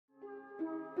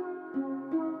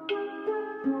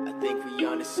think we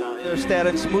on to something. There's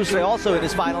Terence Mustre also in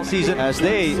his final season as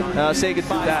they say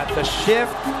goodbye. That the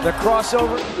shift, the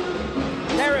crossover.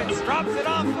 Terence drops it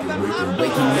off with the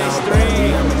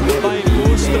by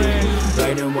Mustre.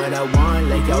 Writing what I want,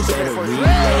 like y'all better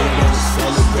relay.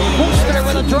 Mustre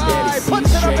with a drive,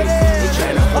 puts it up and in. They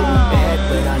try to hold me back,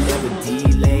 but I never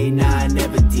delay. Nah, I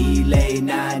never delay.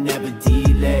 Nah, I never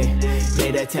delay.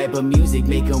 Play that type of music,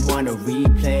 make them wanna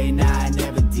replay. Nah, I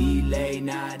never delay.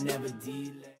 Nah, I never delay.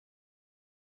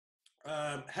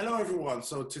 Hello, everyone.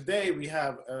 So today we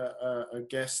have a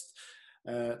guest,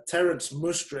 Terence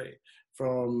Mustre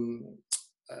from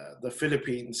the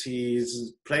Philippines.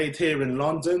 He's played here in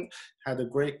London, had a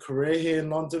great career here in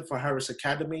London for Harris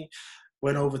Academy,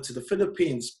 went over to the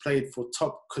Philippines, played for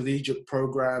top collegiate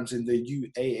programs in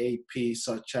the UAAP,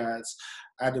 such as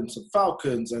Adamson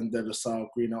Falcons and the Salle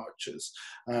Green Archers.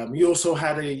 He also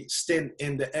had a stint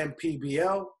in the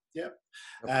MPBL. Yep.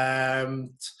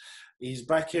 He's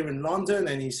back here in London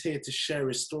and he's here to share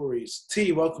his stories.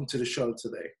 T, welcome to the show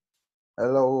today.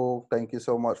 Hello, thank you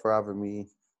so much for having me,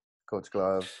 Coach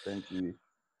Clive. Thank you.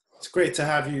 It's great to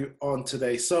have you on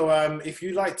today. So if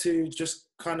you'd like to just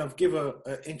kind of give an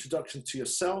introduction to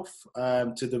yourself,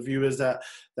 to the viewers that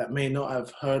may not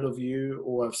have heard of you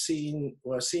or have seen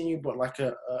you, but like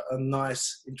a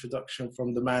nice introduction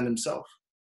from the man himself.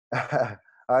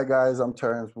 Hi guys, I'm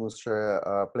Terence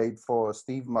Mustre. Played for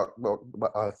Steve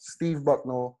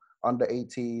Bucknell, under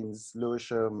 18s,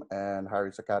 Lewisham and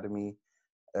Harris Academy.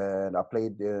 And I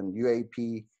played in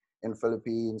UAP in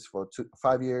Philippines for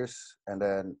 5 years, and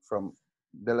then from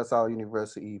De La Salle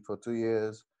University for 2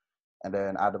 years, and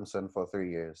then Adamson for 3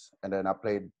 years. And then I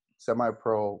played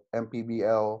semi-pro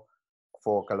MPBL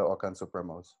for Caloocan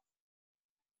Supremos.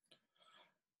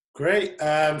 Great.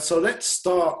 So let's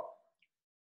start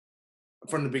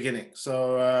from the beginning.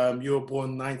 So you were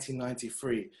born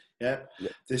 1993. Yeah.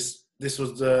 This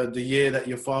was the year that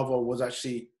your father was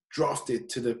actually drafted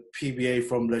to the PBA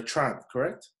from Le Trent,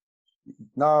 correct?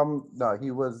 No, he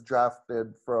was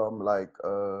drafted from like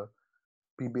a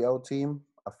PBL team.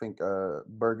 I think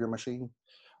Burger Machine.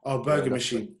 Oh, Burger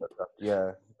Machine.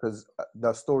 Yeah, because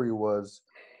the story was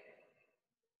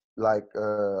like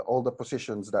all the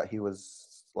positions that he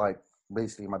was like.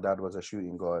 Basically, my dad was a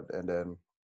shooting guard, and then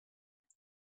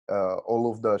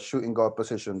all of the shooting guard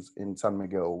positions in San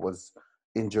Miguel was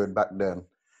injured back then.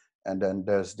 And then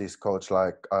there's this coach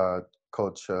like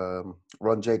Coach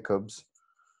Ron Jacobs.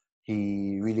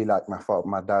 He really liked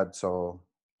my dad, so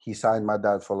he signed my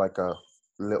dad for like a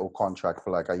little contract, for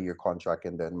like a year contract,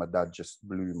 and then my dad just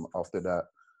blew him after that.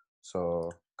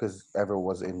 So because everyone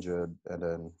was injured, and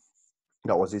then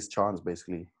that was his chance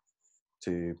basically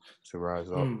to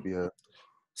rise up. Yeah.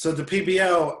 So the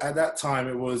PBL at that time,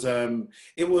 it was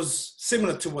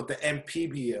similar to what the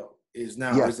MPBL is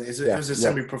now, isn't it? It was a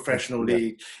semi-professional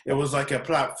league. It was like a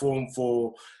platform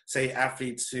for, say,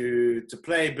 athletes to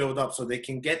play, build up so they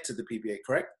can get to the PBA,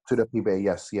 correct? To the PBA,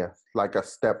 yes, yeah. Like a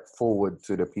step forward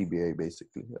to the PBA,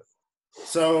 basically, yeah.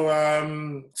 So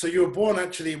so you were born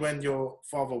actually when your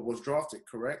father was drafted,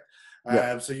 correct?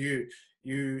 So you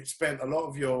spent a lot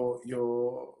of your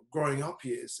growing up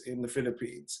years in the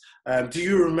Philippines. Do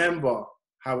you remember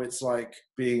how it's like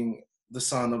being the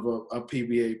son of a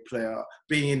PBA player,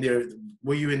 being in there?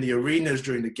 Were you in the arenas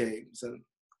during the games? And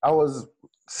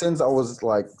since I was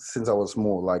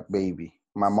small, like baby.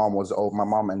 My mom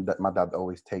and my dad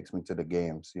always takes me to the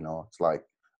games. You know, it's like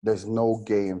there's no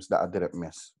games that I didn't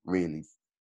miss. Really,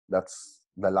 that's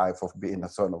the life of being the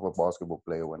son of a basketball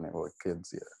player when they were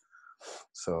kids. Yeah.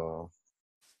 So.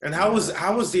 And how was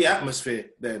the atmosphere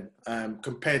then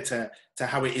compared to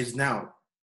how it is now?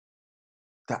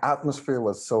 The atmosphere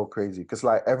was so crazy because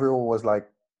like everyone was like,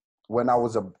 when I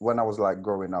was like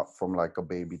growing up from like a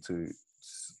baby to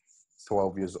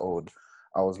 12 years old,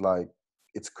 I was like,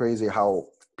 it's crazy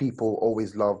how people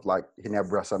always loved like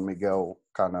Ginebra San Miguel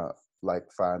kind of like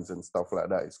fans and stuff like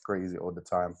that. It's crazy all the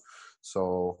time.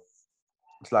 So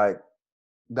it's like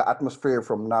the atmosphere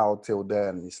from now till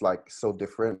then is like so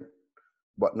different.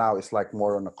 But now it's like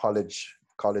more on a college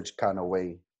kind of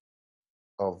way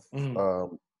of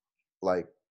like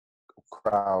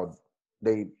crowd.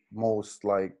 They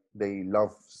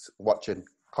love watching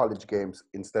college games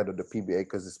instead of the PBA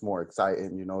because it's more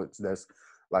exciting. You know, there's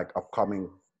like upcoming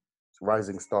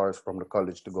rising stars from the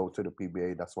college to go to the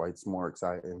PBA. That's why it's more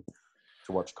exciting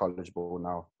to watch college ball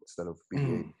now instead of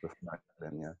PBA back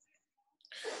then. Yeah.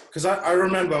 Because I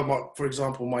remember, for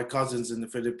example, my cousins in the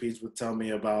Philippines would tell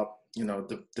me about, you know,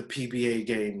 the PBA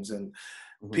games and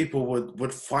people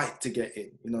would fight to get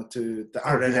in, you know, to the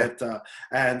Oh, yeah. arena,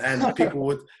 and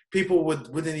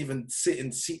wouldn't even sit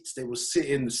in seats. They would sit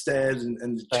in the stairs and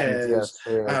the Fans, chairs, yes,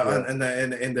 yeah. in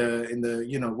the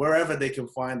you know, wherever they can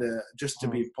find just to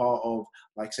be part of,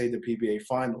 like, say, the PBA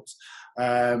finals.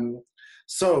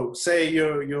 So say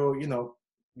you're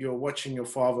watching your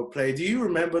father play. Do you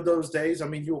remember those days? I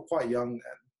mean, you were quite young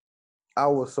then. I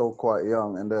was so quite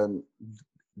young, and then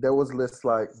there was this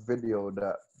like video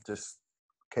that just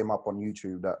came up on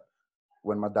YouTube that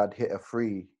when my dad hit a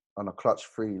free on a clutch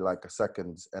free, like a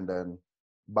seconds, and then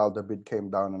Baldabid came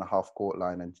down in a half court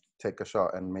line and take a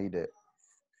shot and made it.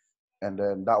 And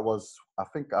then that was, I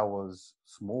think I was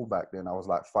small back then. I was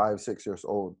like 5, 6 years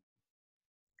old.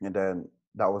 And then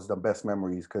that was the best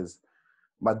memories because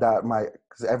my dad,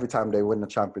 because every time they win the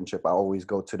championship, I always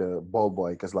go to the ball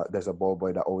boy because like there's a ball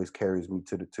boy that always carries me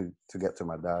to get to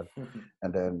my dad.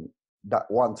 And then that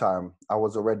one time I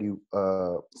was already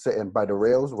sitting by the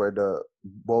rails where the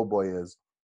ball boy is,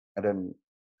 and then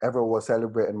everyone was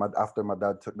celebrating after my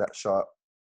dad took that shot.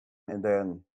 And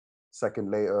then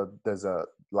second later, there's a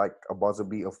buzzer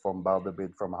beater from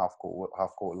Baldabid from a half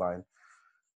court line.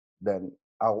 Then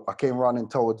I came running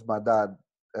towards my dad,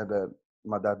 and then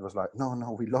my dad was like, no,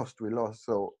 we lost.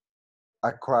 So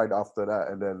I cried after that,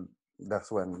 and then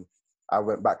that's when I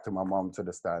went back to my mom to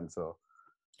the stand. So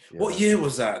yeah. What year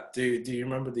was that? Do you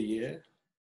remember the year?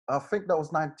 I think that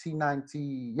was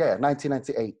 1990. Yeah,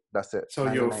 1998. That's it.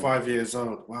 So you were 5 years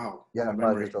old. Wow. Yeah, 5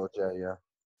 years old. Yeah.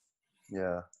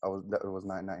 It was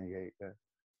 1998. Yeah.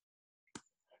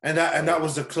 And that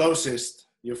was the closest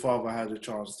your father had a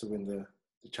chance to win the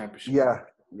championship. Yeah.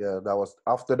 That was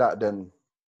after that. Then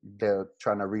they're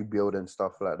trying to rebuild and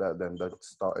stuff like that. Then they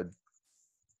started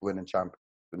winning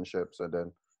championships, and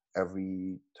then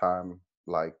every time,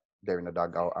 like they're in the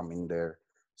dugout, I'm in there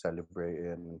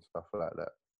celebrating and stuff like that.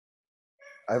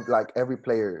 I've like every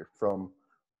player from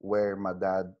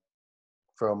the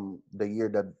year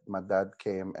that my dad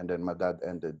came and then my dad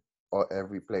ended, or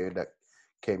every player that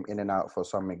came in and out for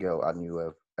San Miguel, I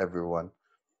knew everyone.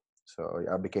 So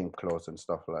I became close and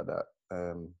stuff like that.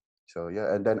 So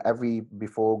yeah, and then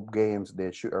before games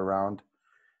they shoot around.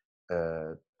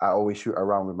 I always shoot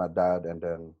around with my dad and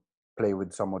then play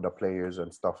with some of the players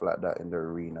and stuff like that in the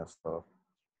arena. So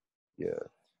yeah.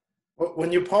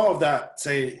 When you're part of that,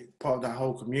 part of that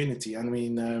whole community, I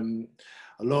mean,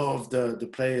 a lot of the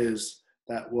players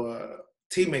that were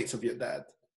teammates of your dad,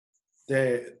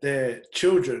 their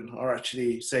children are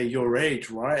actually, say, your age,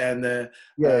 right? And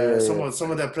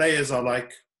some of the players are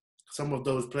like, some of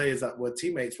those players that were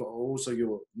teammates were also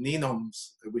your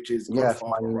Ninoms, which is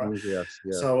godfather, right? Yes.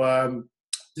 So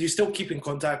do you still keep in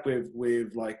contact with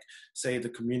like, say, the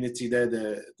community there?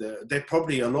 They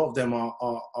probably, a lot of them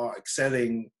are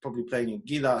excelling, probably playing in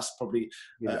Gilas, probably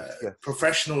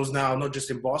professionals now, not just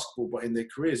in basketball, but in their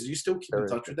careers. Do you still keep in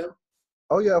touch with them?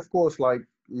 Oh yeah, of course. Like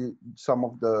some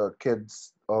of the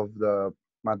kids of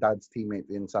my dad's teammate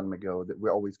in San Miguel, we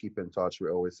always keep in touch. We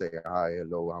always say hi,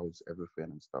 hello, how's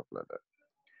everything and stuff like that.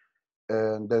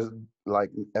 And there's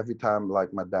like every time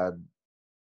like my dad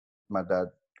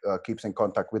keeps in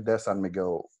contact with their San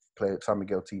Miguel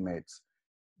teammates,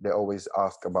 they always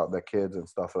ask about their kids and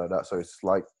stuff like that. So it's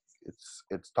like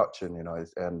it's touching, you know.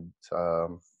 It's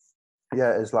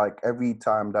like every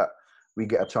time that we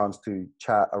get a chance to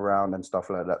chat around and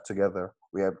stuff like that together,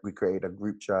 we create a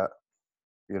group chat.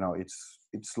 You know, it's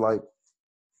like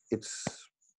it's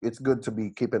good to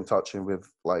keep in touch with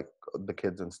like the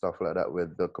kids and stuff like that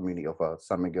with the community of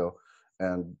San Miguel,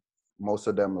 and most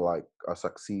of them like are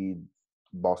succeed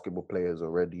basketball players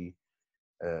already.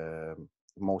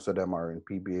 Most of them are in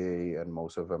PBA, and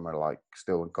most of them are like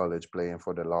still in college playing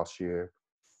for the last year.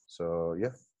 So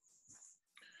yeah.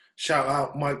 Shout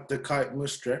out Mike the Kite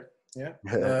Mustre,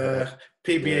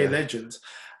 PBA legend.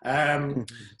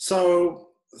 So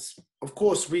of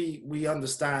course we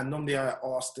understand. Normally I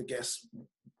ask the guests,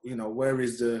 you know, where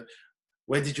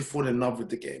did you fall in love with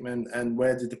the game, and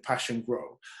where did the passion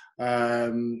grow?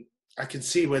 I can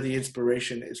see where the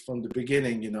inspiration is from the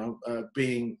beginning, you know,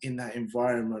 being in that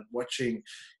environment, watching,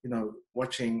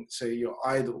 say, your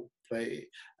idol play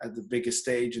at the biggest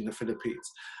stage in the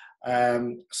Philippines.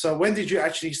 So when did you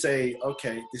actually say,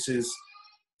 okay, this is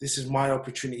my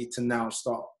opportunity to now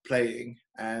start playing?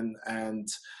 And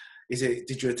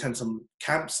did you attend some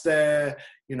camps there?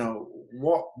 You know,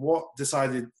 what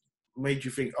made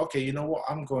you think, okay, you know what,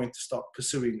 I'm going to start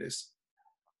pursuing this?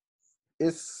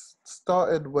 It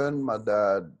started when my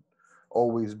dad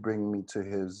always bring me to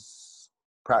his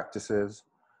practices,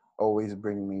 always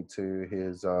bring me to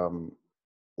his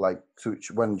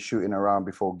when shooting around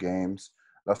before games.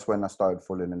 that's when I started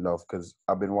falling in love, because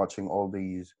I've been watching all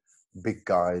these big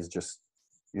guys just,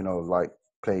 like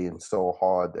playing so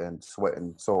hard and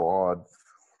sweating so hard.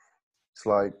 It's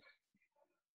like,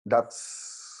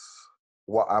 that's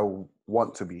what I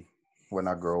want to be when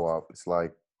I grow up. It's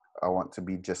like, I want to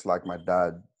be just like my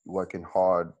dad, working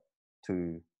hard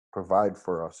to provide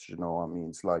for us, you know what I mean?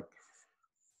 It's like,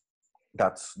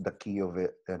 that's the key of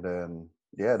it. And then,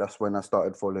 yeah, that's when I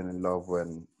started falling in love,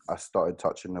 when I started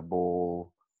touching the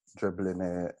ball, dribbling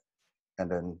it,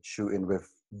 and then shooting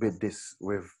with this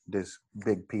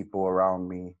big people around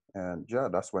me. And yeah,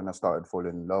 that's when I started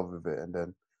falling in love with it. And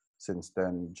then since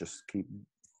then, just keep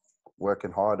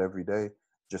working hard every day.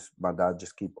 Just my dad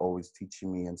just keep always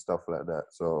teaching me and stuff like that.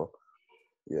 So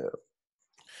yeah.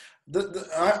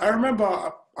 I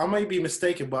remember, I may be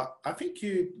mistaken, but I think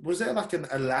was there like an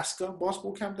Alaska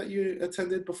basketball camp that you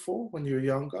attended before when you were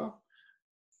younger?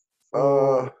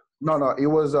 Or No, it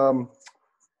was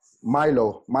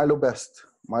Milo Best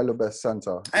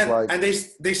Center. It's like, and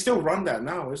they still run that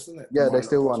now, isn't it? yeah, The they Milo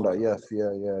still run basketball that. Yes,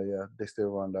 yeah. They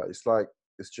still run that. It's like,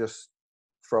 it's just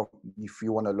from, if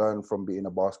you want to learn from being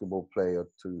a basketball player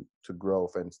to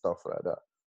growth and stuff like that.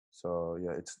 So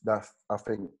yeah, it's that. I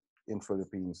think in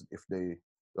Philippines, if they,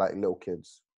 like little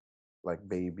kids, like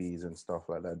babies and stuff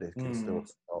like that, they can still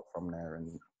start from there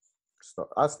and start.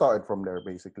 I started from there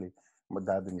basically. My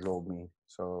dad enrolled me,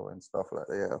 so, and stuff like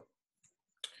that. Yeah.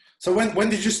 So when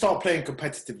did you start playing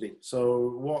competitively?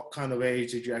 So what kind of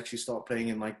age did you actually start playing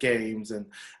in like games,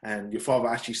 and your father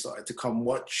actually started to come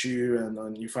watch you,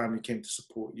 and your family came to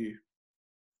support you?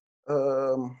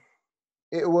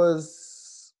 It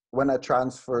was when I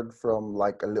transferred from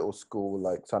like a little school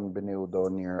like San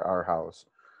Benildo near our house.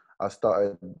 I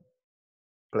started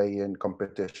playing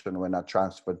competition when I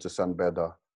transferred to San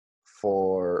Beda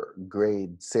for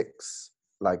grade 6,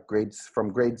 like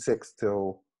from grade 6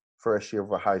 till first year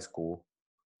of a high school.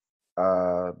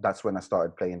 That's when I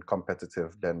started playing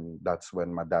competitive. Then that's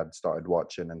when my dad started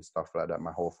watching and stuff like that.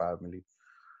 My whole family.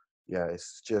 Yeah,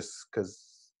 it's just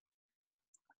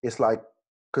it's like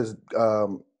because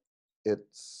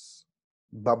it's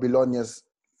Babylonia's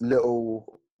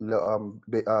little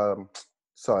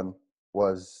son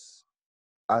was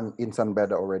in San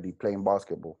Beda already playing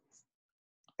basketball,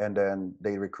 and then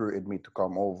they recruited me to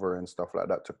come over and stuff like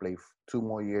that to play 2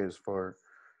 more years for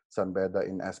San Beda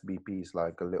in SBPs,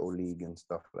 like a little league and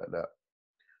stuff like that.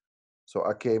 So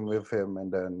I came with him,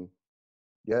 and then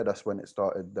yeah, that's when it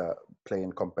started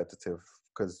playing competitive,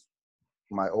 because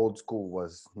my old school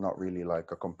was not really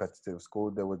like a competitive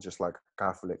school. They were just like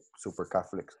Catholic, super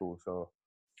Catholic school. So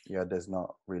yeah, there's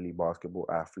not really basketball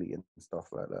athlete and stuff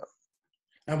like that.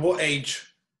 And what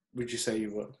age would you say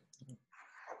you were?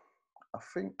 I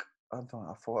think, I don't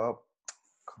know,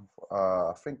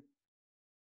 I think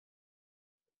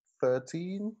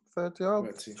 13,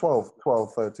 13. 12,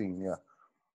 13, yeah.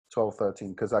 12, 13,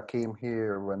 because I came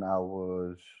here when I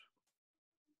was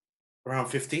Around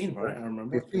 15, right? I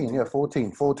remember. 15, yeah,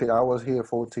 14. I was here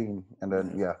 14, and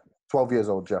then, yeah, 12 years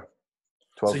old, yeah.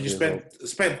 12 So you years old.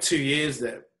 spent 2 years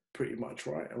there, pretty much,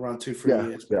 right? Around 3 Yeah,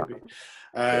 years, yeah.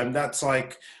 maybe. That's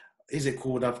like, is it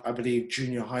called, I believe,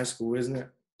 junior high school, isn't it?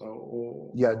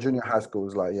 Yeah, junior high school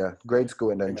is like, yeah, grade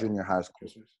school and then junior high school.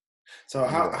 So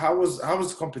how was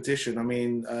the competition? I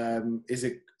mean,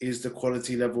 is the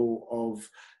quality level of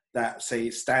that, say,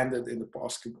 standard in the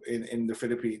basketball in the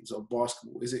Philippines of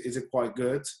basketball? Is it quite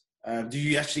good? Do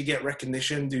you actually get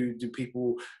recognition? Do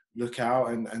people look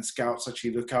out, and scouts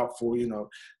actually look out for,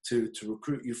 to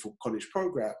recruit you for college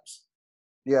programs?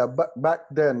 Yeah, but back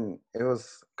then it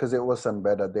was, because it was San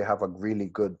Beda, they have a really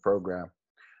good program.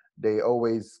 They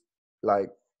always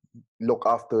like look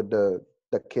after the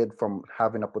kid from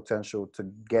having a potential to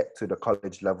get to the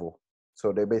college level.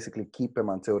 So they basically keep him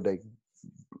until they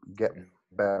get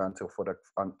better,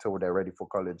 until they're ready for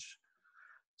college.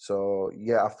 So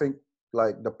yeah, I think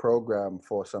like the program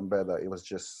for San Beda, it was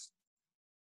just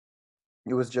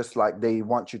like they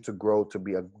want you to grow to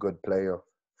be a good player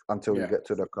until you get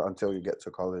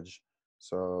to college.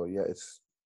 So yeah,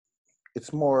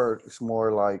 it's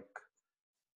more like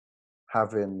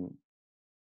having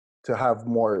to have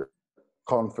more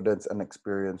confidence and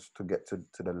experience to get to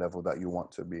the level that you want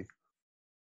to be.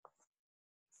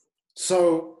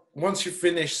 So once you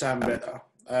finish San Beda,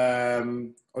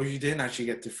 or you didn't actually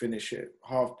get to finish it,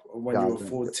 when you were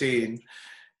 14,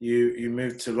 you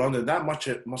moved to London. That must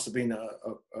have been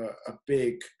a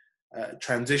big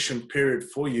transition period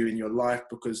for you in your life,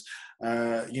 because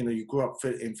you grew up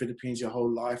in Philippines your whole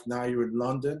life. Now you're in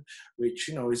London, which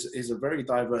is a very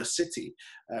diverse city,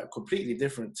 completely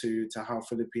different to how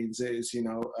Philippines is.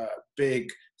 A big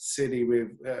city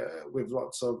with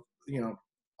lots of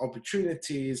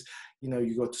opportunities. You know,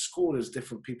 you go to school, there's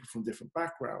different people from different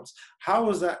backgrounds. How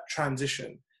was that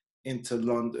transition into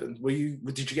London?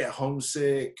 Did you get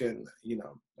homesick, and you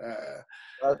know,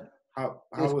 Uh,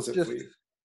 how was it for you?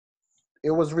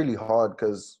 It was really hard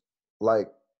because, like,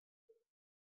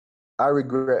 I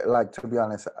regret, like, to be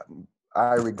honest,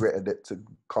 I regretted it to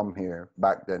come here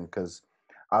back then, because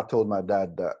I told my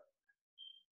dad that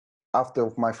after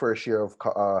my first year of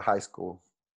high school,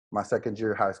 my second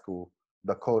year of high school,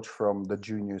 the coach from the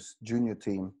junior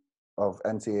team of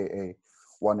NCAA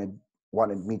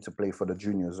wanted me to play for the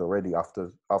juniors already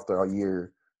after a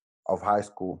year of high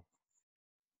school.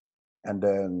 And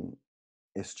then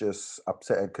it's just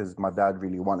upsetting because my dad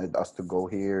really wanted us to go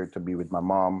here to be with my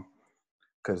mom,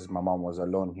 because my mom was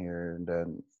alone here. And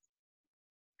then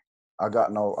I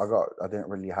didn't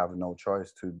really have no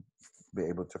choice to be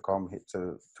able to come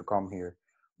come here.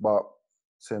 But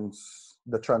since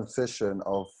the transition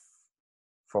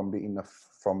from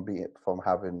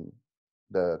having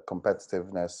the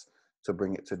competitiveness to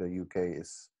bring it to the UK,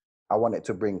 I wanted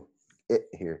to bring it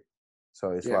here.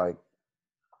 So it's like,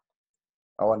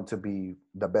 I wanted to be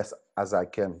the best as I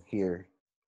can here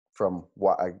from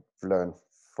what I learned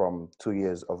from 2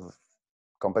 years of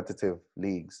competitive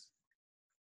leagues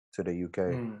to the UK.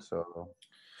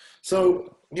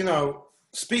 So, you know,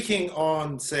 speaking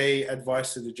on, say,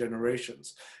 advice to the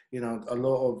generations, you know, a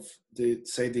lot of the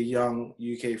young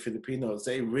UK Filipinos,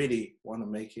 they really want to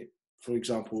make it. For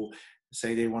example,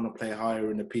 say they want to play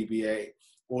higher in the PBA,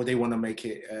 or they want to make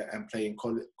it and play in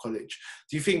college.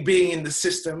 Do you think being in the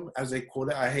system, as they call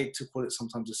it, I hate to call it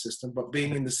sometimes a system, but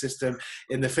being in the system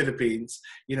in the Philippines,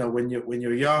 you know, when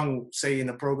you're young, say in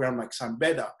a program like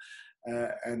Sambeda,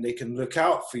 and they can look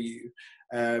out for you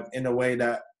in a way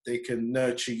that they can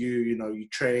nurture you, you know, you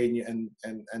train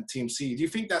and Team C. Do you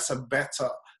think that's a better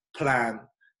plan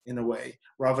in a way,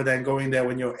 rather than going there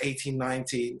when you're 18,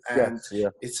 19 and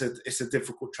it's a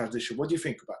difficult transition? What do you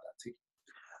think about that, T?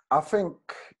 I think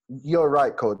you're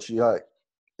right, Coach. You're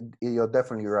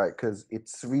definitely right, because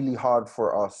it's really hard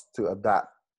for us to adapt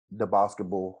the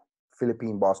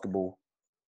Philippine basketball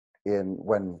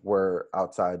when we're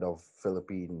outside of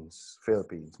Philippines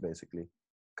basically.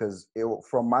 Because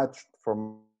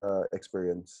from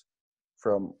experience,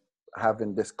 from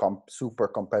having this super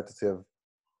competitive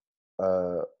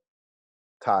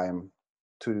time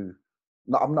to,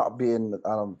 no, I'm not being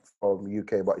from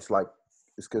UK, but it's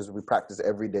because we practice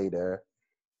every day there,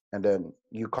 and then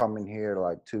you come in here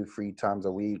like 2-3 times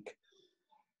a week,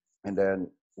 and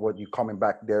then when you coming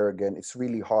back there again, it's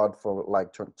really hard for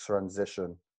like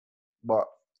transition. But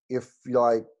if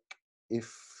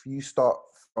you start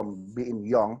from being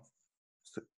young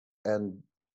and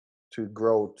to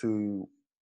grow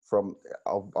from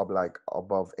like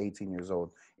above 18 years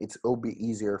old, it'll be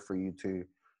easier for you to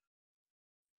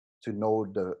know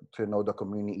the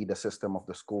community, the system of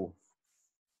the school.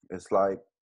 It's like,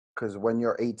 because when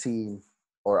you're 18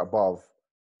 or above,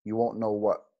 you won't know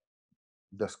what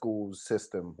the school's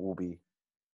system will be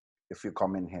if you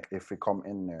come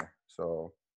in there.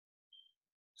 So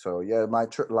yeah,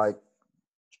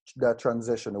 that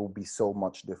transition will be so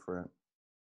much different.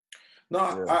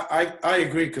 No, yeah. I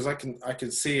agree, because I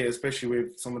can see it, especially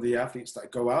with some of the athletes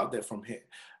that go out there from here.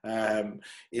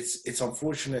 It's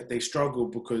unfortunate they struggle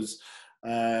because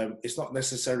it's not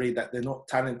necessarily that they're not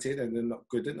talented and they're not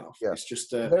good enough. Yeah. It's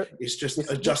just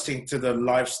adjusting to the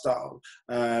lifestyle,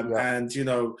 and you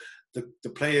know, the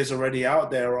players already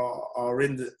out there are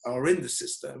in the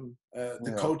system.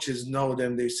 The coaches know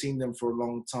them; they've seen them for a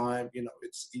long time. You know,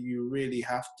 you really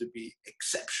have to be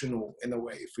exceptional in a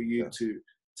way for you to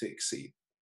exceed.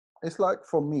 It's like,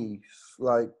 for me,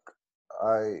 like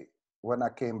when I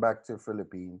came back to the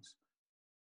Philippines,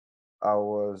 I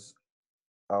was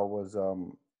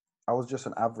just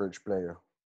an average player.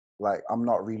 Like, I'm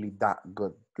not really that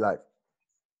good. Like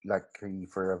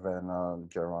Forever and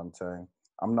Jaron saying,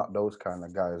 I'm not those kind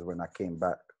of guys when I came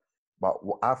back. But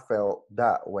I felt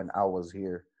that when I was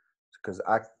here, because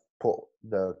I put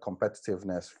the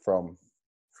competitiveness from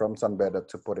Sunbedder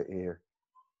to put it here.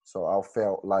 So I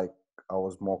felt like I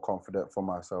was more confident for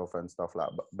myself and stuff like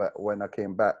that. But when I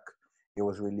came back, it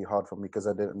was really hard for me because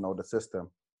I didn't know the system.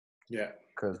 Yeah.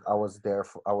 Because I was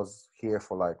here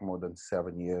for like more than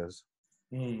 7 years.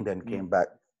 Then came back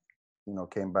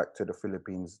to the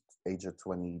Philippines age of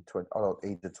 21.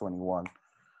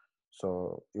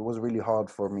 So it was really hard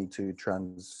for me to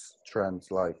transition.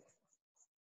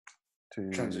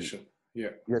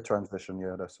 Yeah, transition.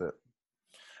 Yeah, that's it.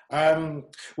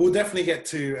 We'll definitely get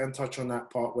to and touch on that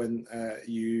part when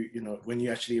when you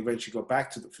actually eventually go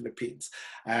back to the Philippines.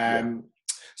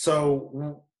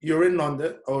 So you're in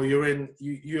London, or you're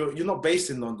not based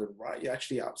in London, right? You're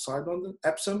actually outside London.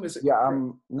 Epsom, is it? Yeah,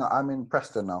 correct? I'm in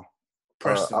Preston now.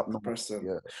 Preston, Up north. Preston.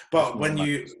 Yeah. But Just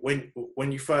near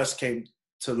when you first came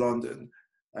to London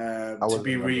I to was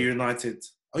be in London. reunited,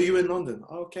 oh, you were in London?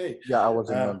 Okay. Yeah, I was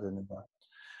in Uh, London.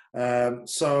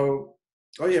 So,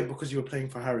 oh yeah, because you were playing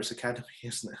for Harris Academy,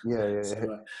 isn't it?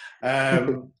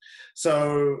 Yeah.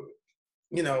 So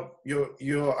you know,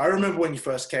 I remember when you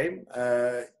first came,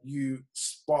 you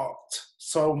sparked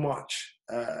so much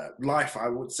life, I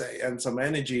would say, and some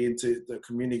energy into the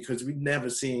community, because we'd never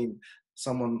seen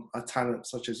someone, a talent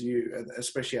such as you, and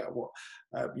especially at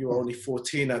you were only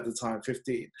 14 at the time,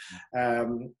 15.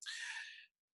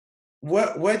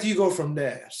 Where do you go from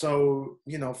there? So,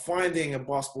 you know, finding a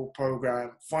basketball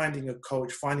program, finding a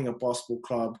coach, finding a basketball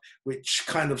club, which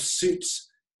kind of suits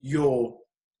your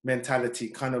mentality,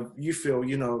 kind of, you feel,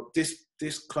 you know,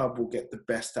 this club will get the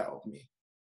best out of me.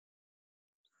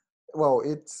 Well,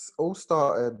 it's all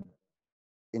started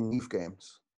in youth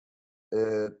games.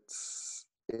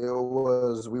 We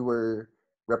were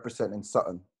representing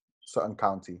Sutton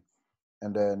County.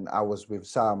 And then I was with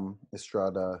Sam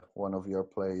Estrada, one of your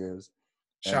players.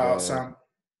 Shout out, Sam.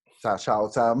 Shout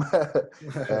out, Sam.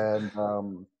 And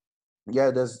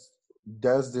yeah,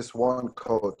 there's this one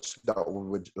coach that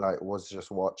was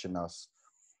just watching us,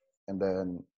 and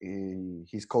then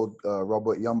he's called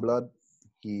Robert Youngblood.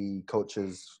 He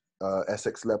coaches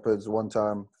Essex Leopards one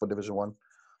time for Division 1.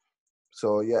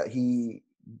 So yeah, he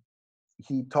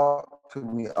talked to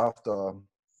me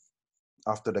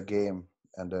after the game.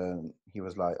 And then he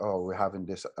was like, "Oh, we're having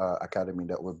this academy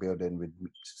that we're building with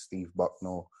Steve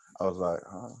Bucknell." I was like,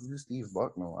 "Who's Steve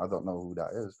Bucknell? I don't know who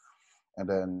that is." And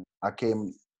then I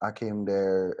came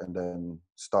there, and then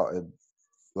started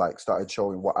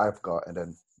showing what I've got, and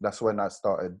then that's when I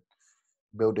started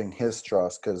building his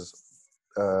trust, because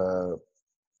I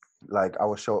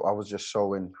was just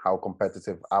showing how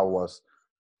competitive I was,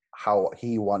 how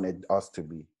he wanted us to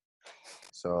be.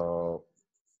 So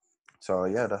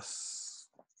yeah, that's.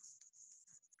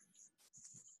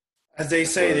 As they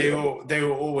say, they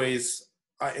will always,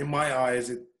 in my eyes,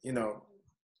 you know,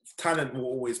 talent will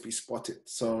always be spotted.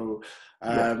 So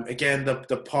again,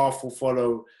 the path will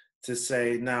follow to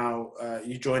say now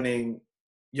you're joining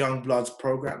Young Bloods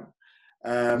program.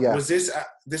 Was this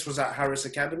was at Harris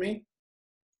Academy?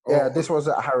 Yeah, this was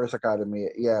at Harris Academy.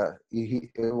 Yeah,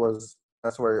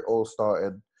 that's where it all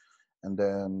started, and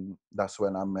then that's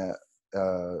when I met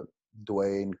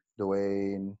Dwayne,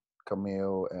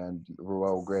 Camille, and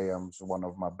Ruel Graham's one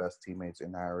of my best teammates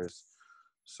in Harris.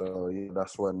 So yeah,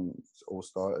 that's when it all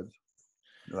started.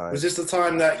 Was this the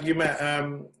time that you met?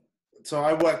 So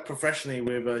I worked professionally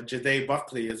with Jade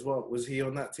Buckley as well. Was he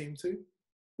on that team too?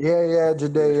 Yeah,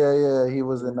 Jade. Yeah. He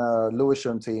was in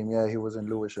Lewisham team. Yeah, he was in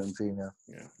Lewisham team.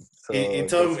 Yeah. So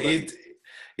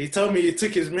he told me you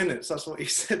took his minutes. That's what he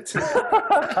said to me.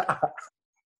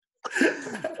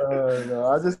 No,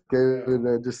 I just gave it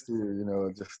there just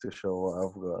to show what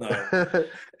I've got.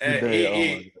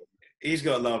 No. He's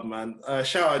got love, man.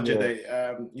 Shout out Jade.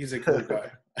 He's a cool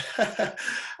guy.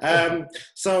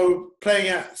 So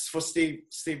playing for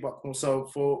Steve Bucknell. So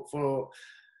for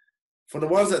the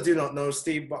ones that do not know,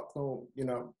 Steve Bucknell, you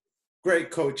know, great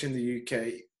coach in the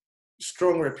UK,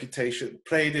 strong reputation,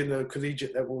 played in the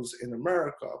collegiate levels in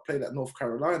America, played at North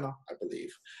Carolina, I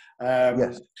believe.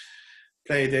 Yes.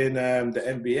 Played in the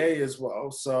NBA as well.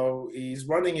 So he's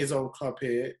running his own club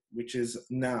here, which is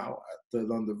now at the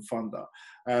London Thunder.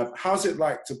 How's it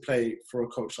like to play for a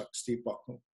coach like Steve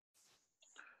Bucknell?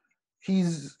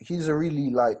 He's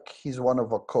one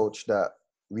of a coach that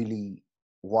really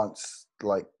wants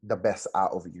the best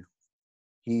out of you.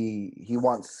 He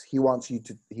wants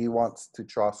to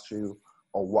trust you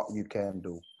on what you can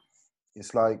do.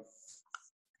 It's like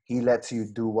he lets you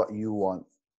do what you want,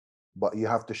 but you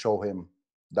have to show him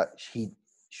that he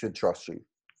should trust you.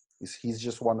 He's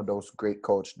just one of those great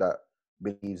coach that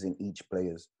believes in each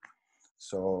players.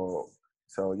 So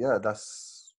yeah,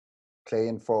 that's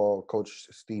playing for Coach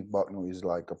Steve Bucknell is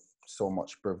so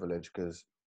much privilege, because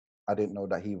I didn't know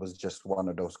that he was just one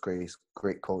of those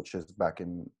great coaches back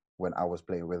in when I was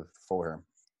playing for him.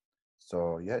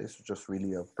 So yeah, it's just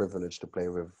really a privilege to play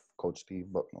with Coach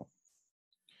Steve Bucknell.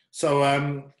 So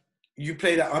you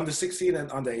played at under 16 and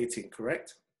under 18,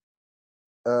 correct?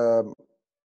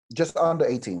 Just under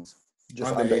 18s.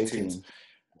 Just under 18s.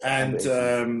 And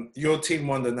your team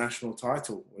won the national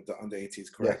title with the under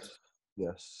 18s, correct?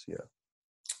 Yes. Yeah.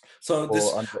 So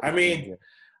this, I mean,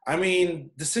 I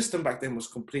mean, the system back then was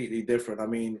completely different. I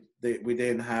mean, we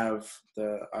didn't have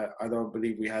I don't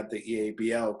believe we had the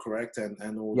EABL, correct?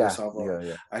 And all Yeah, this other,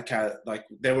 yeah, yeah. like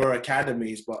there were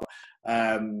academies, but,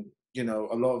 you know,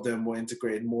 a lot of them were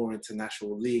integrated more into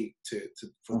national league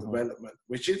for development,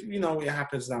 which is, you know, it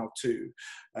happens now too.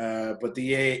 But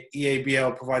the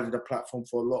EABL provided a platform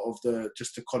for a lot of the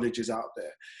colleges out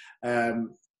there.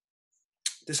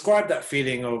 Describe that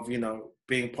feeling of, you know,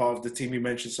 being part of the team. You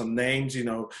mentioned some names, you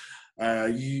know,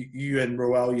 you and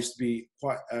Roel used to be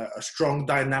quite a strong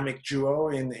dynamic duo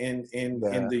in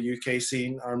the UK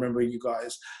scene. I remember you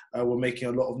guys were making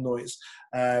a lot of noise.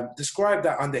 Describe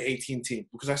that under 18 team,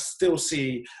 because I still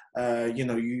see, you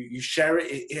know, you share it.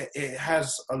 It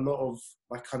has a lot of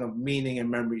like kind of meaning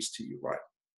and memories to you, right?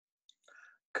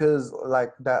 Because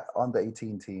like that under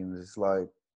 18 teams is like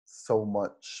so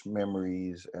much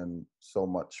memories and so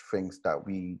much things that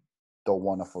we don't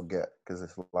want to forget, because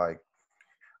it's like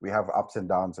we have ups and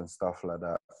downs and stuff like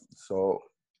that. So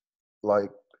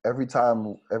like every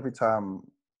time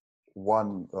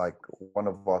one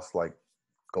of us like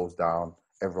goes down,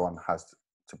 everyone has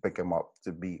to pick him up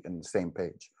to be in the same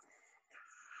page.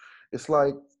 It's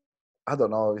like, I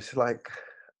don't know, it's like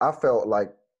I felt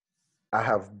like I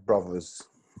have brothers,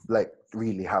 like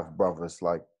really have brothers,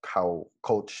 like how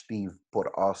Coach Steve put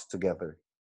us together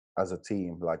as a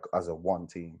team, like as a one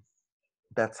team.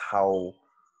 That's how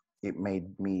it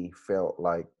made me feel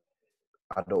like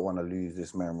I don't want to lose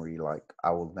this memory. Like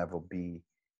I will never be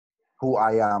who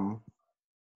I am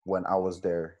when I was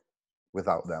there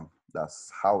without them.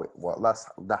 That's how it was.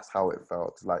 That's how it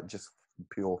felt. Like just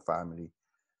pure family.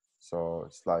 So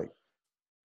it's like,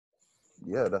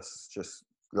 yeah, that's just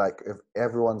like if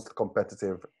everyone's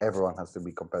competitive, everyone has to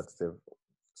be competitive.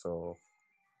 So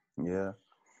yeah,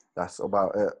 that's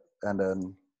about it. And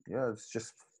then yeah, it's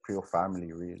just pure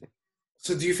family, really.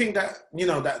 So do you think that, you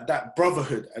know, that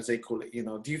brotherhood, as they call it, you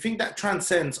know, do you think that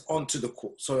transcends onto the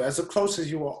court? So as close as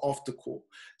you are off the court,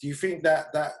 do you think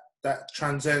that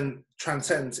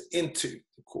transcends into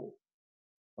the court?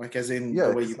 Like as in Yeah,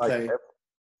 the way it's you like play?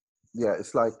 yeah,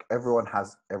 it's like everyone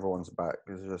has everyone's back.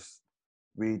 It's just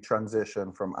we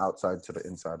transition from outside to the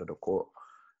inside of the court.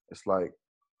 It's like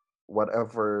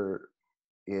whatever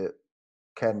it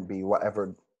can be,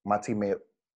 whatever my teammate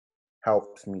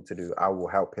helps me to do, I will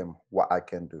help him what I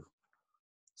can do.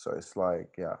 So it's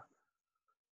like, yeah,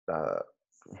 uh,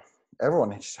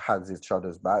 everyone has each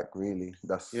other's back. Really,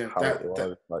 that's Yeah, how it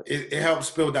was. Like it helps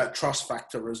build that trust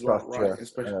factor as well, trust, right? yeah,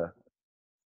 Especially. yeah,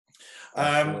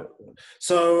 that's it.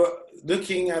 So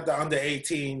looking at the under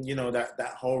 18, you know,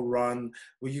 that whole run,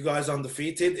 were you guys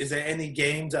undefeated? Is there any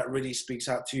games that really speaks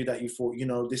out to you that you thought, you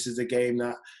know, this is a game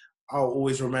that I'll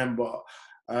always remember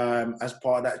as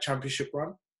part of that championship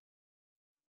run?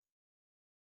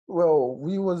 Well,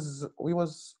 we was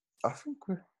I think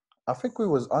we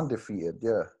was undefeated.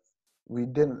 Yeah, we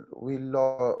didn't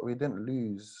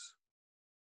lose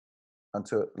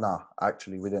until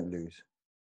actually we didn't lose.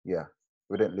 Yeah,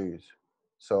 we didn't lose.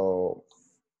 So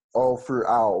all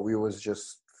throughout we was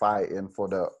just fighting for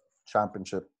the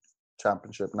championship,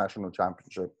 national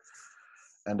championship,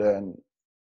 and then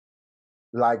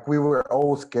like we were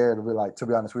all scared. We like, to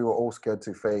be honest, we were all scared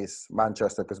to face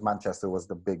Manchester because Manchester was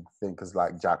the big thing. Because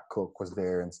like Jack Cook was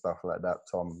there and stuff like that.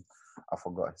 Tom, I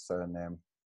forgot his surname.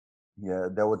 Yeah,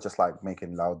 they were just like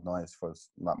making loud noise for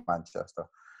not Manchester.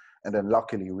 And then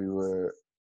luckily we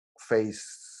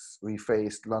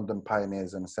faced London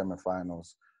Pioneers in the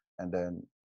semi-finals, and then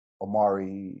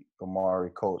Omari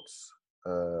Coates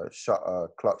shot a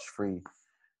clutch free,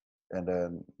 and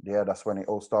then yeah, that's when it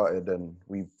all started. And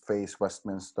we faced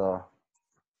Westminster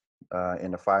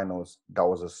in the finals. That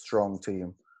was a strong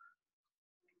team.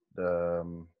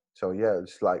 So yeah,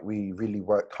 it's like we really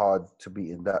worked hard to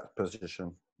be in that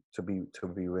position, to be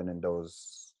winning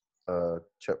those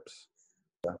chips.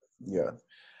 Yeah.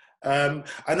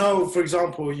 I know, for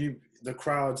example, the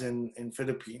crowds in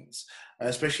Philippines,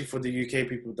 especially for the UK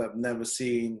people that have never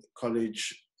seen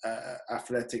college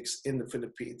athletics in the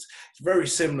Philippines,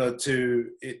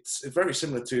 it's very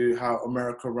similar to how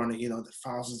America run it. You know, the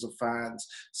thousands of fans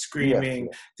Yes. screaming,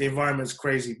 the environment's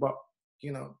crazy. But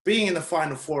you know, being in the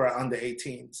Final Four at under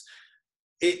 18s,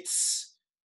 it's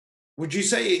would you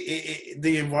say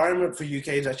the environment for UK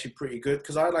is actually pretty good?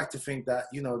 Because I like to think that,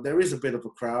 you know, there is a bit of a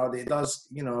crowd. It does,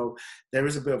 you know, there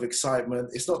is a bit of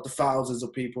excitement. It's not the thousands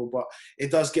of people, but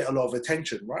it does get a lot of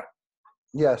attention, right?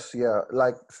 Yes, yeah.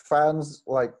 Like fans,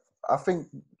 like I think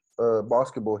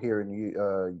basketball here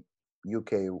in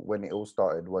UK when it all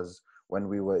started was when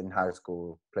we were in high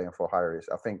school playing for Harris.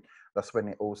 I think that's when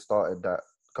it all started. That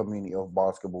community of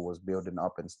basketball was building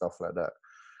up and stuff like that.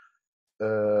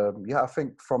 Yeah, I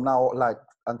think from now, like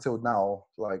until now,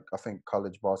 like I think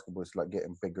college basketball is like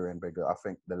getting bigger and bigger. I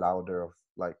think the louder of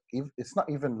like, it's not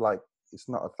even like it's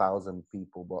not 1,000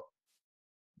 people, but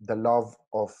the love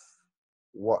of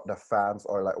what the fans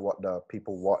or like what the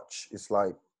people watch is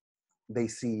like they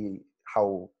see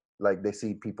how like they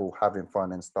see people having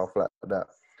fun and stuff like that.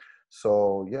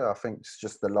 So yeah, I think it's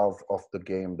just the love of the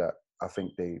game that I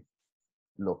think they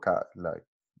look at, like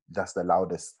that's the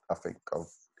loudest I think of.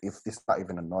 If it's not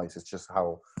even a noise, it's just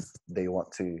how they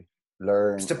want to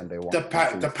learn It's and they want the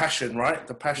to passion, right?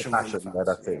 The the passion from the passion. Yeah, fans.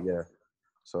 that's it. Yeah.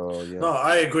 So yeah. No,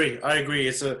 I agree. I agree.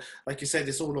 It's like you said,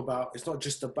 it's all about. It's not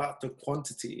just about the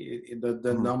quantity, the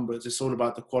Mhm. numbers. It's all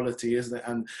about the quality, isn't it?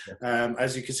 And Yeah.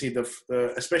 as you can see,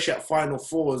 especially at Final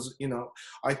Fours,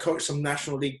 I coach some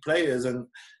National League players, and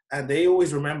they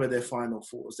always remember their Final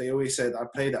Fours. They always said, "I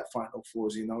played at Final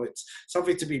Fours." It's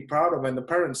something to be proud of, and the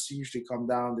parents usually come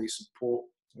down. They support.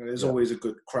 There's Yeah. always a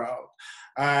good crowd.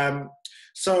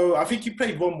 So I think you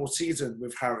played one more season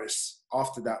with Harris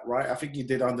after that, right? I think you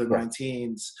did under Yeah.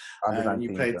 19s, Under and you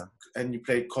 19. played Yeah. and you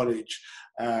played college,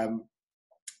 and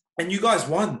you guys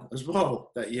won as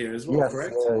well that year as well, Yes.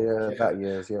 correct? Yeah. Yeah. Yeah. That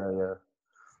years. Yeah. Yeah.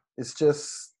 It's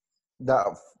just that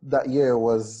that year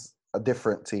was a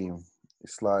different team.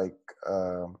 It's like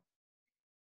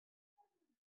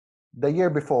the year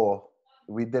before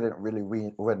we didn't really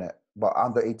win it, but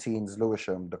under 18s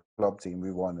Lewisham, the club team,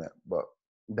 we won it. But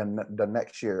then the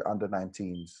next year, under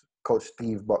 19s, Coach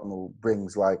Steve Bucknell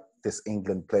brings like this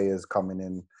England players coming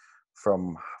in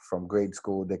from grade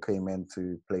school. They came in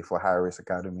to play for Harris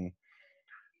Academy.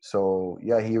 So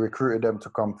yeah, he recruited them to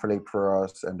come play for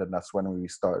us, and then that's when we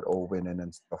started all winning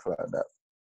and stuff like that.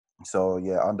 So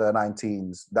yeah, under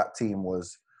 19s, that team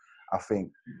was, I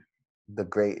think, the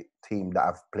great team that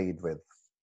I've played with.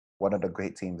 One of the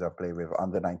great teams I played with,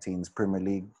 under 19s Premier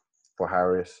League for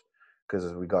Harris,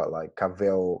 because we got like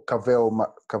Cavell,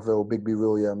 Bigby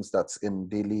Williams, that's in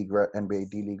D League, NBA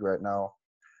D League right now.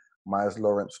 Myers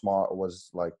Lawrence Smart was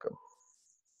like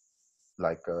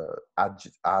a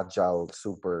agile,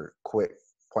 super quick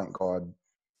point guard,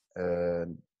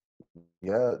 and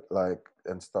yeah, like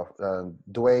and stuff.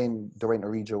 Dwayne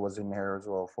Origi was in here as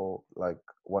well for like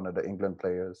one of the England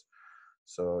players.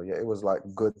 So yeah, it was like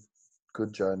good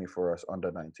journey for us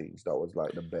under 19s. That was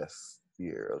like the best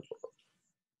year as well.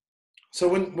 So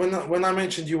when I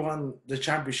mentioned you won the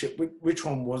championship, which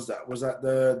one was that? Was that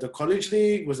the college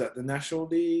league? Was that the national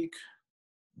league?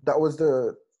 That was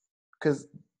because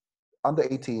under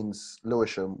 18s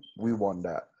Lewisham, we won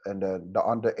that, and then the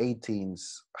under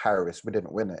 18s Harris, we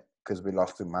didn't win it because we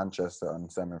lost to Manchester in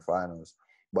semi-finals.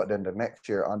 But then the next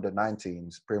year under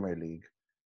 19s Premier League,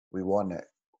 we won it.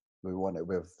 We won it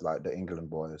with like the England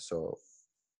boys. So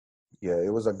yeah,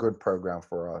 it was a good program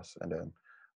for us. And then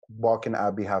Barking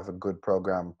Abbey have a good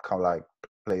program, kind of like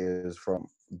players from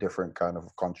different kind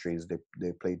of countries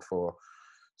they played for.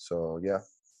 So yeah,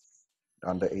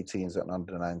 under 18s and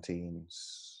under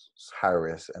 19s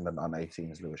Harris, and then under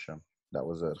 18s Lewisham. That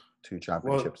was two Well,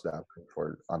 championships that I played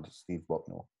for under Steve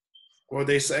Bucknell. well,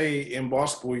 they say in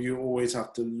basketball you always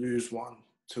have to lose one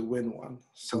to win one. To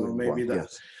So win maybe one,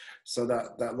 yes.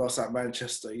 that loss at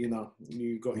Manchester, you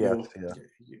got Yes, yeah.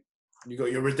 you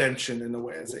got your redemption in a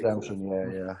way, as they call Redemption,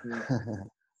 it.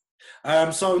 yeah.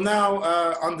 So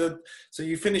now so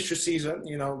you finished your season,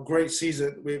 great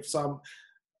season with some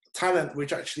talent,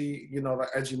 which actually, like,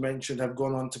 as you mentioned, have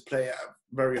gone on to play at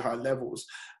very high levels.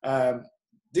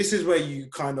 This is where you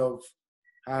kind of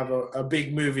have a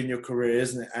big move in your career,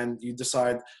 isn't it? And you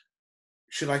decide,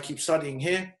 should I keep studying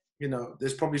here?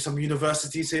 There's probably some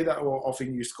universities here that will offer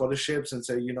you scholarships and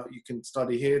say, you can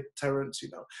study here, Terence,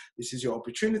 this is your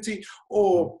opportunity,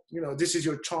 or, this is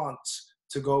your chance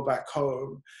to go back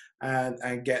home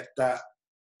and get that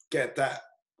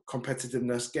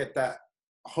competitiveness, get that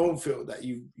home field that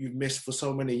you've missed for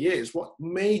so many years. What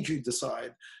made you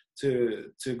decide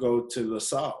to go to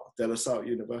De La Salle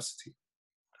University?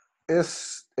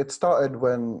 It started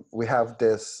when we have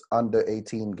this under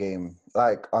 18 game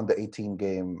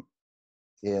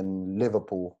in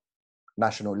Liverpool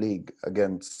National League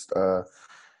against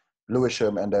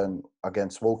Lewisham and then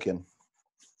against Woking.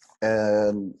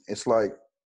 And it's like,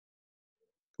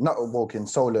 not Woking,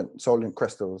 Solent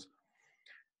Crystals.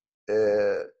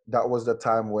 That was the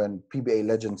time when PBA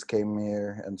legends came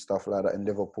here and stuff like that in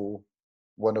Liverpool.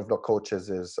 One of the coaches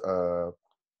is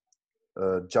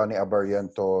Johnny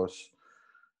Abarientos,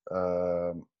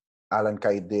 Alan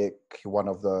Kaidik, one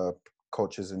of the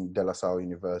coaches in De La Salle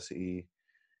University.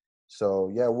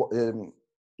 So yeah,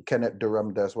 Kenneth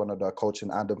Durham, there's one of the coach in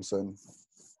Adamson.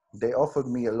 They offered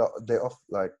me a lot.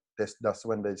 that's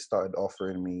when they started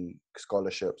offering me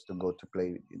scholarships to go to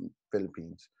play in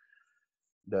Philippines.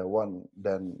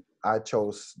 Then I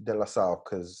chose De La Salle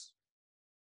because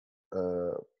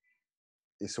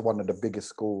it's one of the biggest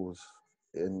schools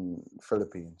in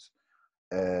Philippines,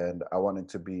 and I wanted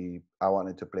to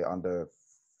play under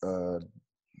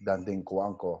Danding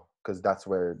Cuanco, because that's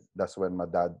when my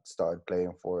dad started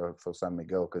playing for San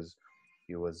Miguel, because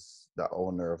he was the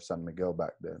owner of San Miguel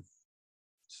back then.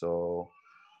 So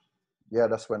yeah,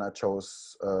 that's when I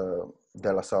chose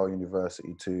De La Salle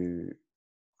University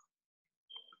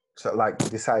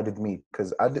decided me,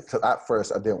 because at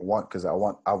first I didn't want, because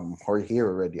I'm here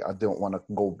already. I didn't want to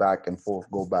go back and forth.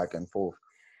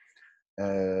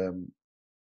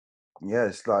 Yeah,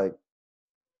 it's like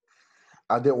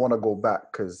I didn't want to go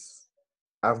back because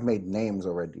I've made names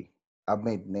already. I've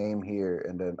made name here,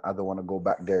 and then I don't want to go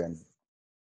back there and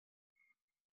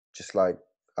just like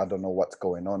I don't know what's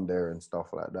going on there and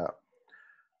stuff like that.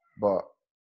 But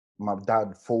my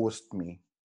dad forced me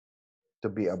to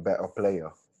be a better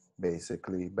player,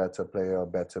 basically. Better player,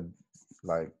 better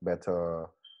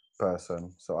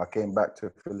person. So I came back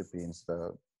to Philippines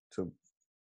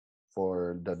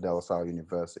for the De La Salle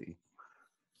University.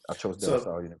 I chose De La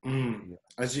Salle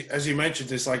University. As you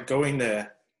mentioned, it's like going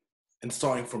there and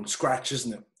starting from scratch,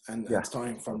 isn't it? And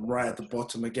starting from right at the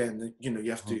bottom again. You know,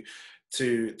 you have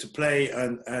to play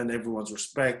and earn everyone's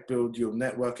respect, build your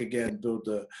network again, build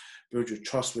your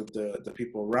trust with the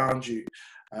people around you.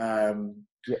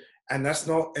 And that's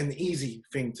not an easy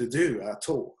thing to do at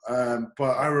all.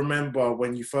 But I remember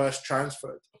when you first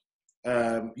transferred,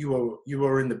 you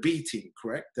were in the B team,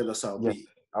 correct? De La Salle B.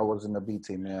 I was in the B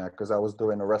team, because I was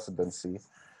doing a residency.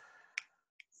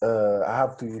 I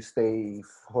have to stay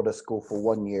for the school for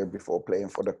 1 year before playing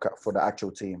for the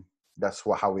actual team. That's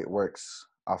how it works.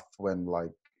 When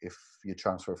if you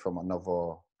transfer from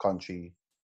another country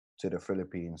to the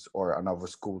Philippines, or another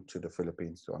school to the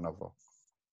Philippines to another.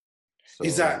 So,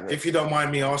 is that, if you don't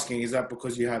mind me asking, is that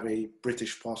because you have a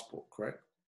British passport, correct?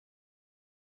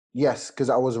 Yes, because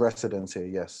I was resident here.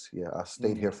 Yes, I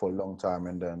stayed here for a long time,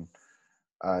 and then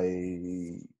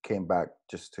I came back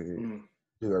just to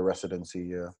do a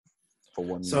residency for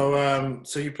 1 year.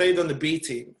 So you played on the B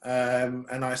team,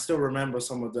 and I still remember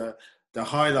some of the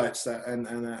highlights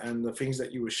and the things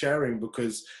that you were sharing,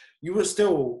 because you were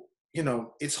still, you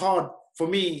know, it's hard for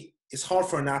me. It's hard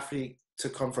for an athlete to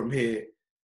come from here,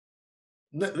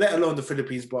 let alone the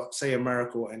Philippines, but say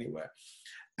America or anywhere,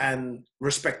 and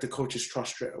respect the coach's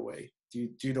trust straight away. Do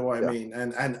you know what I mean?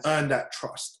 And earn that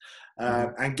trust,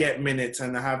 and get minutes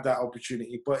and have that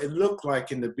opportunity. But it looked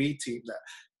like in the B team that,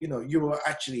 you know, you were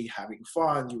actually having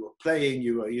fun, you were playing,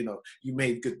 you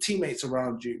made good teammates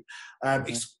around you.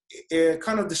 It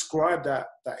kind of described that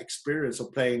experience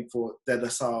of playing for De La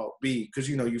Salle B, because,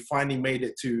 you know, you finally made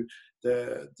it to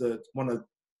the one of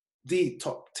the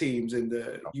top teams in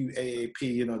the UAAP,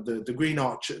 you know, the Green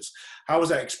Archers. How was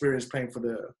that experience playing for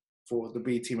the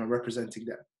B team and representing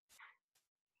them?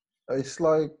 It's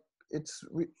like it's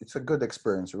a good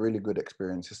experience, a really good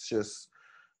experience. It's just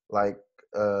like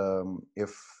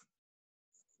if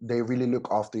they really look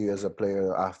after you as a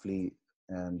player, athlete,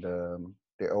 and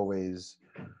they always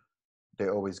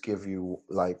give you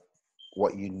like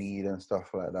what you need and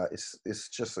stuff like that. It's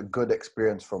just a good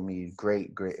experience for me.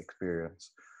 Great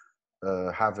experience.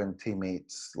 Having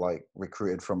teammates like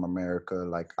recruited from America,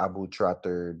 like Abu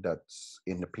Tratter, that's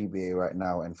in the PBA right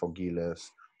now, and for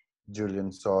Giles,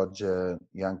 Julian Sargent,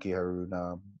 Yankee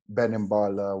Haruna, Ben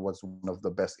Mbala was one of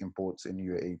the best imports in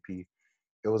UAAP.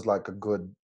 It was like a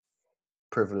good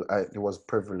privilege. It was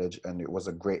privilege, and it was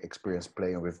a great experience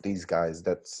playing with these guys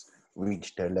that's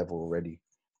reached their level already.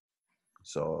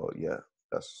 So yeah,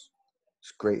 it's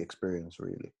a great experience,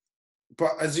 really.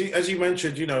 But as you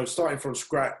mentioned, you know, starting from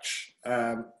scratch,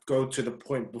 go to the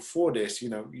point before this, you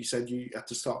know, you said you had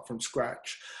to start from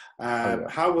scratch.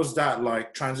 How was that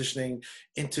like transitioning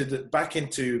back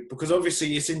into, because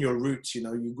obviously it's in your roots, you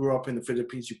know, you grew up in the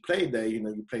Philippines, you played there, you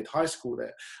know, you played high school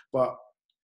there, but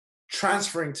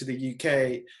transferring to the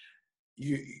UK,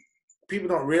 people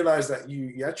don't realize that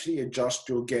you actually adjust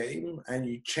your game and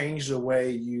you change the way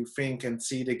you think and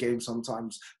see the game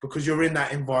sometimes, because you're in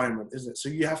that environment, isn't it? So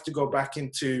you have to go back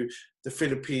into the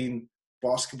Philippine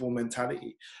basketball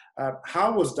mentality.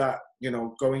 How was that, you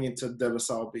know, going into De La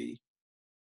Salle B?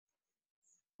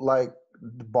 Like,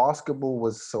 the basketball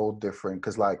was so different,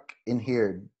 because like in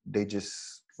here they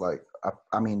just like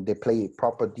I mean they play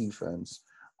proper defense,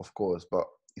 of course, but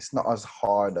it's not as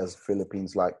hard as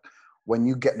Philippines. Like, when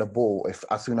you get the ball,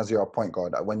 as soon as you're a point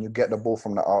guard, when you get the ball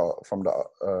from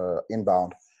the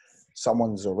inbound,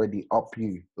 someone's already up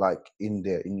you, like in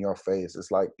there, in your face.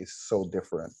 It's like, it's so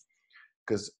different.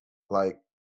 Because like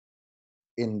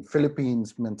in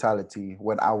Philippines mentality,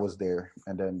 when I was there,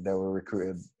 and then they were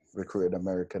recruited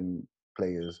American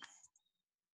players,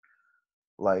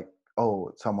 like,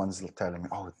 oh, someone's telling me,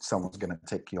 oh, someone's gonna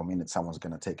take your minutes, someone's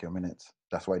gonna take your minutes.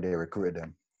 That's why they recruited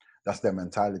them. That's their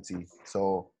mentality.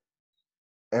 So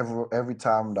every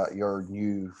time that you're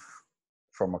new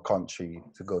from a country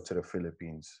to go to the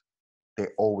Philippines, they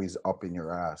always up in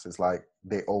your ass. It's like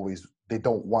they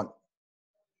don't want,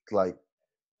 like,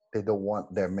 they don't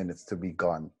want their minutes to be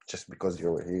gone just because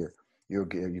you're here. You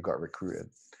got recruited.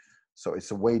 So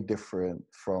it's a way different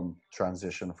from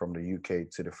transition from the UK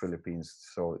to the Philippines.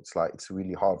 So it's like, it's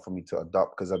really hard for me to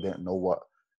adapt because I didn't know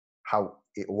how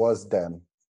it was then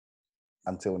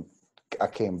until I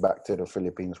came back to the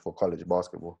Philippines for college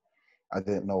basketball. I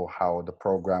didn't know how the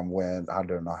program went. I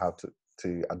don't know how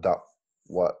to adapt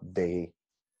what they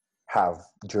have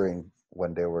during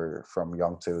when they were from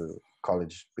young to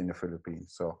college in the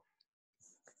Philippines. So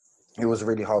it was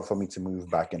really hard for me to move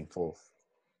back and forth.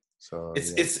 So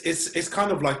it's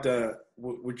kind of like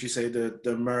would you say the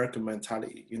American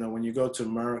mentality? You know, when you go to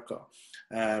America,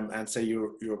 and say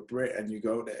you're a Brit and you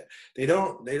go there, they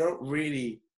don't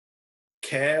really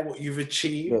care what you've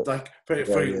achieved, like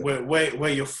where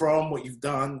you're from, what you've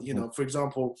done. You know, for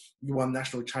example, you won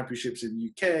national championships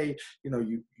in UK. You know,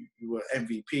 you were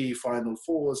MVP, Final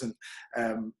Fours,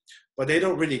 and but they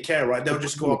don't really care, right? They'll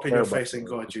just go up in your face and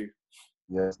go at you.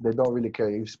 Yes, they don't really care,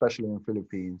 especially in the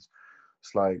Philippines.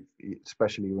 It's like,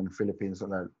 especially when the Philippines,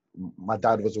 like, my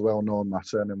dad was well known, my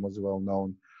surname was well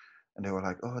known, and they were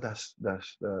like, "Oh, that's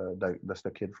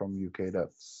the kid from UK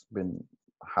that's been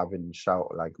having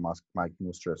shout like Mike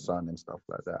Mustre's son and stuff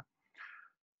like that."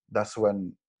 That's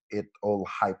when it all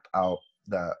hyped out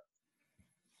that,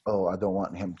 oh, I don't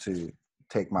want him to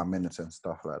take my minutes and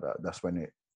stuff like that. That's when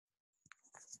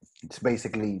it's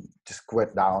basically just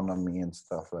went down on me and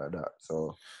stuff like that.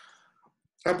 So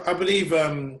I believe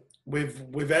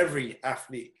with every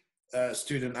athlete,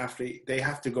 student athlete, they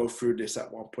have to go through this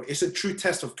at one point. It's a true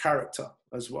test of character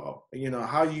as well. You know,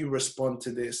 how you respond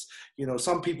to this. You know,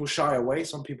 some people shy away,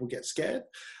 some people get scared,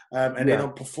 and they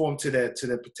don't perform to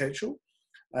their potential.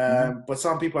 But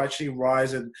some people actually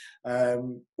rise, and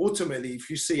ultimately, if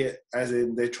you see it as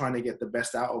in they're trying to get the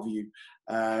best out of you,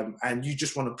 and you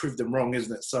just want to prove them wrong,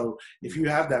 isn't it? So if you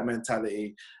have that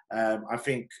mentality, I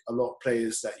think a lot of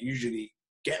players that usually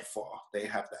get far, they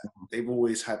have that. They've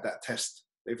always had that test.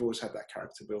 They've always had that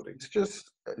character building.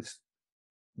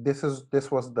 This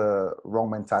was the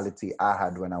wrong mentality I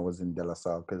had when I was in De La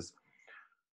Salle, because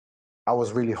I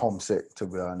was really homesick, to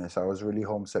be honest. I was really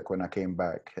homesick when I came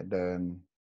back. And then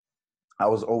I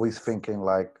was always thinking,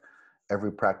 like,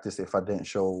 every practice, if I didn't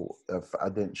show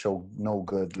no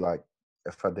good, like,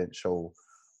 if I didn't show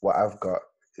what I've got,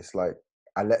 it's like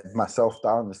I let myself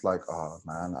down. It's like, oh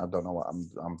man, I don't know what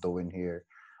I'm doing here.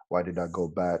 Why did I go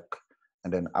back?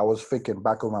 And then I was thinking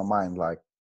back in my mind, like,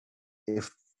 if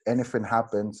anything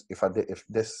happens, if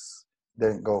this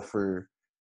didn't go through,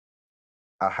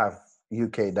 I have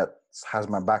UK that has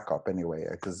my backup anyway,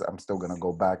 because I'm still gonna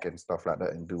go back and stuff like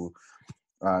that and do.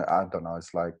 I don't know.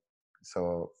 It's like,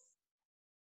 so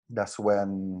that's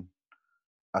when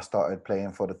I started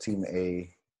playing for the Team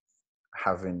A,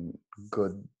 having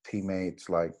good teammates,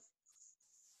 like,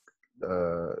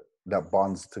 that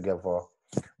bonds together.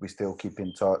 We still keep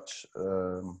in touch.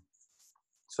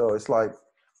 So it's like,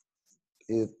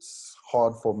 it's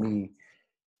hard for me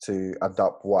to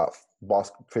adapt what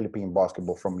Philippine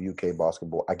basketball from UK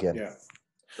basketball again.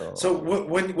 Yeah. So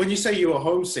when you say you were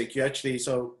homesick, you actually,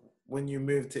 so when you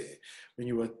moved to, when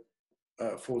you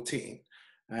were 14,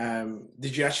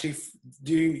 did you actually,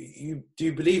 do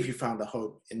you believe you found a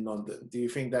home in London? Do you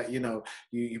think that, you know,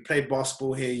 you played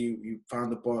basketball here, you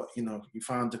found you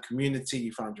found the community,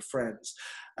 you found your friends?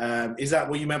 Is that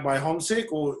what you meant by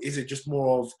homesick, or is it just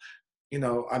more of, you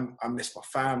know, I miss my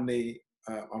family,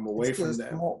 I'm away from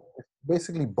them? It's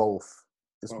basically both.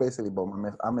 It's basically both.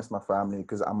 I miss my family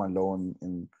because I'm alone.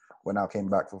 When I came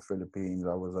back from Philippines,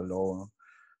 I was alone.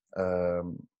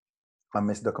 I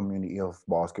miss the community of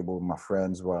basketball. My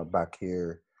friends were back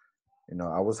here. You know,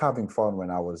 I was having fun when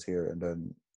I was here, and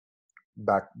then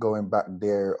going back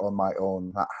there on my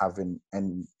own, not having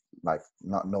any, like,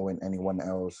 not knowing anyone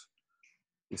else.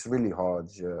 It's really hard,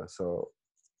 yeah. So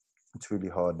it's really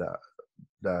hard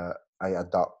that I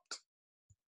adapt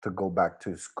to go back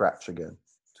to scratch again,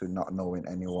 to not knowing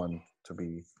anyone, to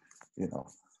be, you know,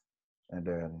 and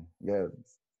then, yeah,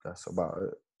 that's about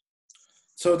it.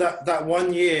 So that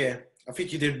 1 year I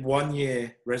think you did 1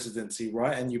 year residency,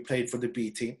 right? And you played for the B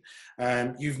team.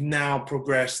 You've now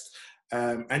progressed,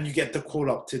 and you get the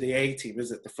call up to the A team,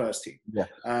 is it the first team? Yeah.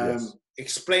 Yes.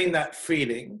 Explain that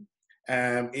feeling.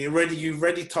 You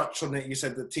already touched on it. You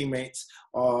said the teammates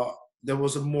there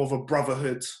was more of a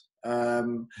brotherhood.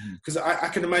 Because I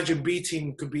can imagine B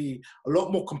team could be a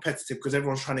lot more competitive because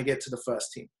everyone's trying to get to the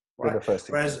first team. Right. The first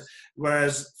team.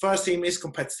 Whereas first team is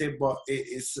competitive, but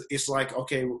it's like,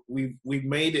 okay, we've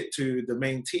made it to the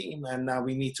main team, and now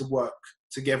we need to work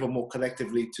together more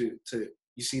collectively to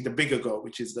you see the bigger goal,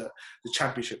 which is the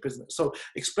championship, isn't it? So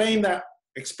explain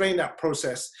that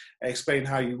process. Explain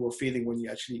how you were feeling when you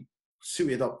actually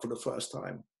suited up for the first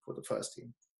time for the first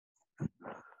team.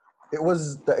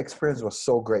 The experience was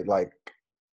so great. Like,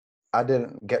 I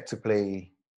didn't get to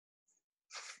play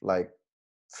like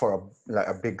for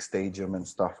a big stadium and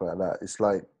stuff like that. It's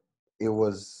like, it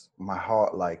was, my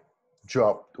heart like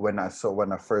dropped when I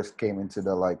first came into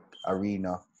the like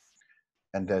arena,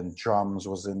 and then drums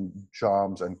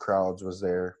and crowds was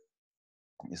there.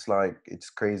 It's like, it's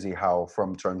crazy how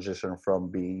from transition from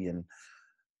being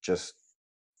just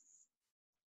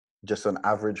an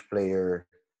average player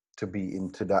to be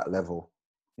into that level.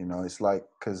 It's like,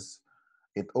 because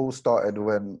it all started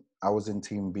when I was in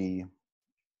Team B.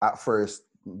 At first,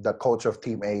 the coach of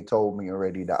Team A told me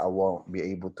already that I won't be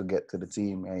able to get to the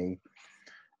Team A.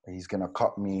 He's going to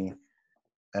cut me.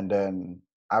 And then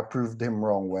I proved him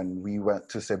wrong when we went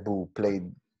to Cebu,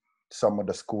 played some of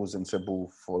the schools in Cebu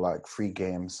for like 3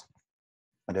 games,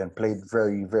 and then played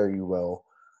very, very well,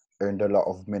 earned a lot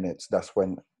of minutes. That's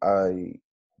when I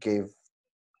gave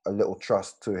a little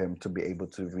trust to him to be able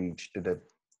to reach to the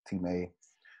Team A.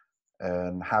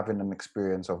 And having an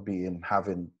experience of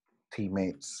having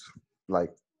teammates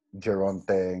like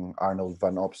Geronte, Arnold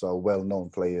Van Opsal, well-known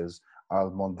players,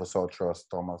 Almond Vosotros,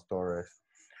 Thomas Torres,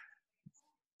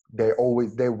 they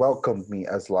welcomed me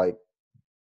as like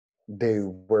they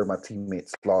were my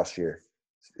teammates last year.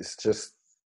 It's just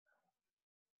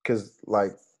because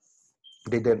like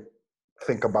they didn't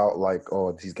think about like,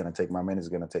 oh, he's gonna take my minutes.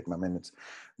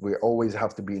 We always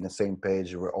have to be in the same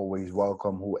page. We're always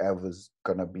welcome whoever's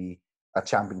gonna be a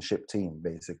championship team,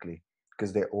 basically,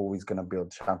 because they're always gonna build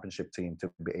a championship team to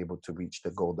be able to reach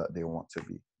the goal that they want to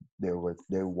be. They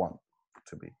want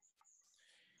to be.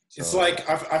 So, it's like,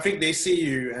 I think they see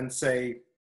you and say,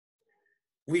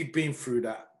 we've been through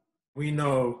that. We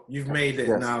know you've made it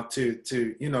now to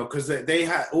because they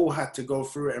all had to go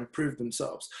through it and prove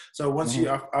themselves. So once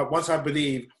once I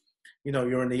believe,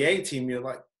 you're in the A team, you're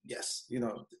like, yes,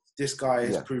 this guy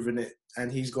has proven it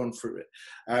and he's gone through it.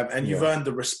 And you've earned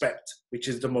the respect, which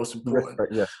is the most important.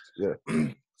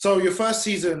 So your first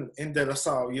season in De La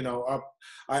Salle,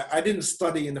 I didn't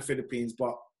study in the Philippines,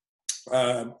 but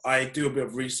I do a bit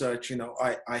of research.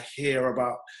 I hear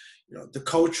about the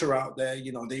culture out there.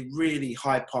 They really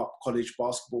hype up college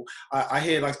basketball. I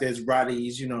hear like there's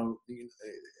rallies,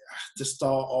 to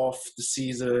start off the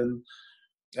season.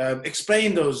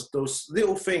 Explain those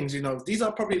little things. These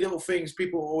are probably little things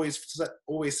people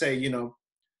always say.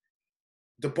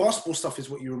 The basketball stuff is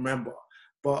what you remember.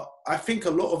 But I think a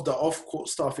lot of the off-court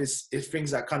stuff is things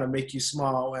that kind of make you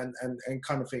smile and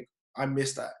kind of think, I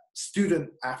miss that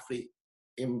student-athlete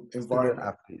environment.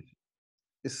 Student-athlete.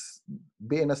 It's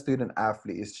being a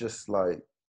student-athlete is just like,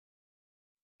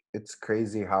 it's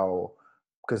crazy how,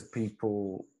 because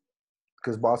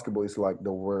basketball is like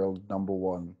the world number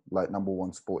one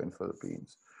sport in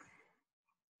Philippines.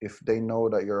 If they know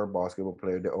that you're a basketball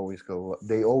player, they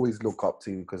always look up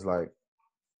to you, because like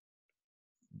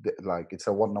it's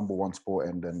a number one sport,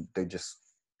 and then they just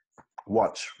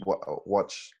watch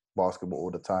basketball all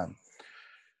the time.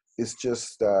 It's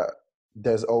just that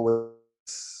there's always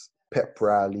pep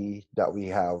rally that we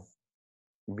have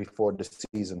before the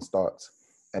season starts,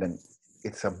 and then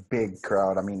it's a big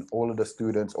crowd. I mean, all of the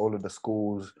students, all of the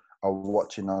schools are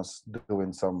watching us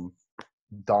doing some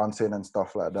dancing and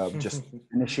stuff like that. Just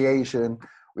initiation.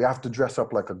 We have to dress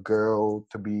up like a girl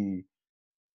to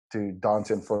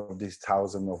dance in front of this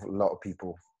thousand of a lot of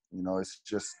people. It's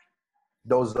just,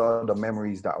 those are the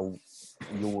memories that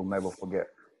you will never forget,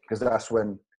 because that's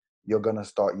when you're gonna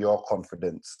start your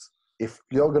confidence. If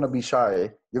you're gonna be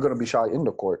shy, you're gonna be shy in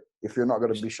the court. If you're not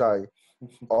gonna be shy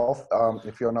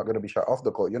if you're not gonna be shy off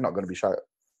the court, you're not gonna be shy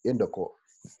in the court.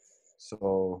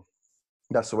 So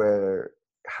that's where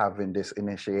having this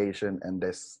initiation and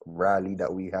this rally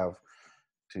that we have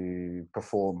to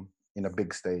perform in a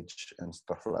big stage and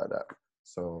stuff like that.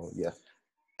 So yeah.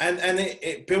 And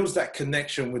it builds that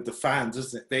connection with the fans,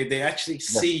 doesn't it? They actually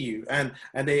see you and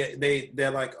they're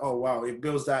like, oh wow, it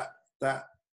builds that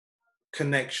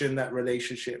connection, that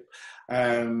relationship.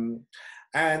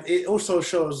 And it also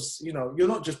shows, you're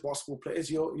not just basketball players.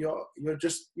 You're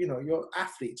just, you're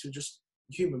athletes. You're just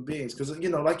human beings. Because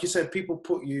like you said, people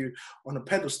put you on a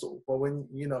pedestal, but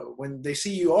when they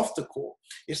see you off the court,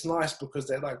 it's nice because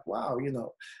they're like, wow,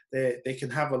 they can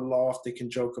have a laugh, they can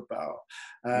joke about,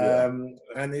 and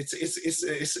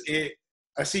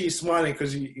I see you smiling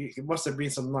because it must have been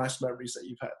some nice memories that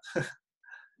you've had.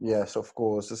 Yes, of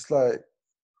course. It's like,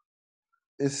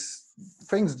 it's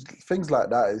things like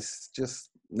that is just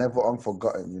never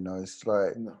unforgotten. It's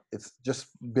like, it's just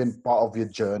been part of your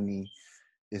journey.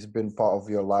 It's been part of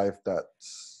your life that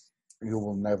you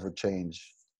will never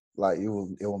change. Like, it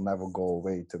will never go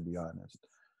away, to be honest.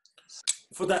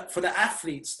 For the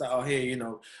athletes that are here,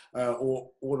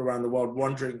 all around the world,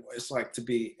 wondering what it's like to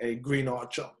be a green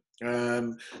archer,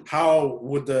 how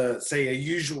would say a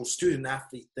usual student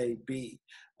athlete they be?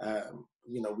 Would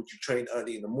you train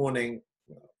early in the morning,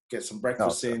 get some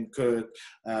breakfast in,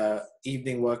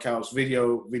 evening workouts,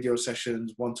 video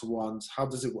sessions, one-to-ones? How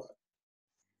does it work?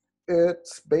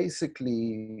 It's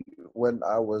basically, when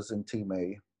I was in Team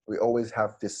A, we always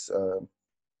have this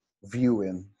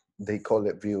viewing. They call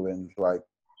it viewing, like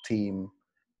team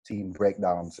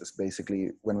breakdowns. It's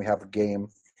basically when we have a game,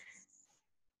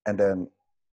 and then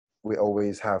we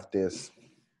always have this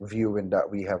viewing that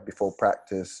we have before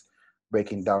practice,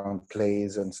 breaking down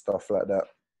plays and stuff like that.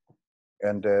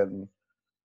 And then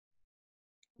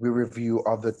we review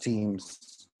other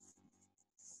teams'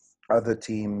 plays, other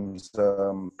teams'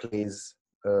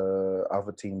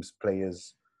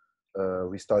 players.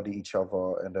 We study each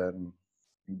other, and then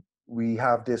we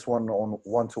have this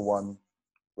one-to-one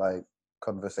like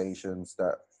conversations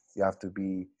that you have to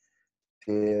be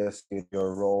this,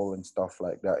 your role and stuff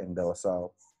like that in De La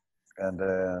Salle. And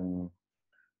then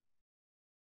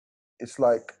it's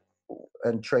like,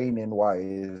 and training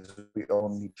wise, we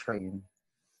only train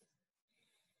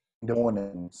in the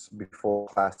mornings before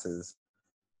classes.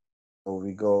 So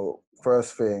we go,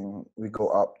 first thing, we go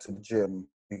up to the gym.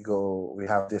 We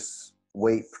have this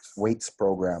weights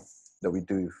program that we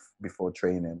do before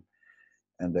training.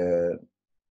 And then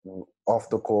off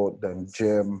the court, then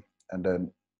gym, and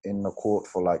then in the court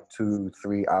for like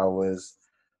 2-3 hours.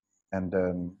 And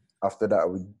then after that,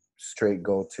 we straight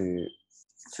go to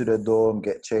the dorm,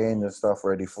 get changed and stuff,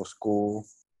 ready for school.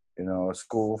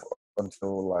 School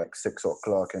until like 6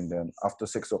 o'clock. And then after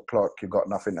 6 o'clock, you got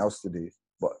nothing else to do.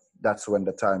 But that's when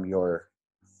the time you're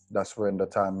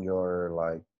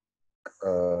like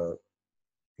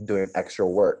doing extra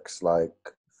works, like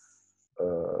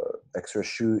extra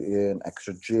shooting,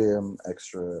 extra gym,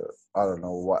 extra, I don't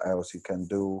know what else you can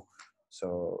do.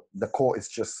 So the court is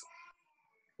just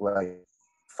like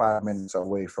 5 minutes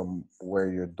away from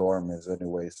where your dorm is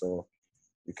anyway. So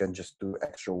you can just do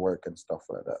extra work and stuff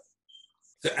like that.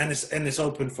 So, and it's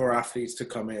open for athletes to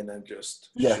come in and just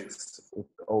yes, shoot.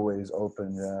 It's always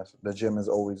open. Yes, the gym is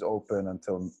always open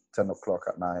until 10 o'clock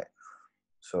at night.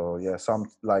 So yeah,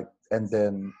 and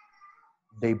then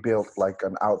they built like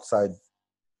an outside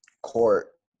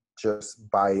court just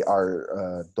by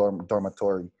our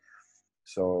dormitory,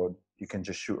 so you can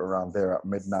just shoot around there at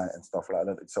midnight and stuff like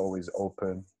that. It's always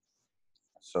open.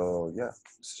 So yeah,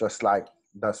 it's just like,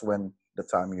 that's when the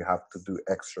time you have to do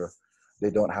extra. They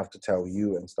don't have to tell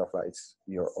you and stuff like, it's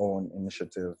your own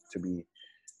initiative to be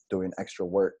doing extra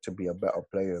work to be a better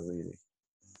player, really.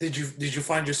 Did you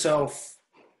find yourself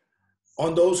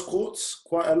on those courts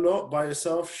quite a lot by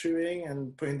yourself, shooting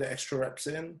and putting the extra reps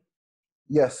in?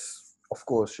 Yes, of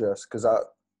course, yes. Because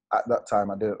at that time,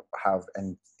 I didn't have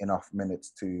enough minutes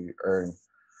to earn.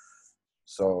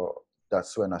 So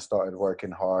that's when I started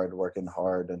working hard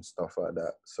and stuff like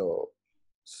that. So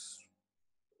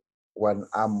when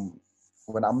I'm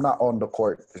not on the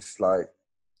court, it's like,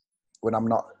 when I'm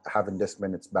not having this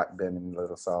minutes back then in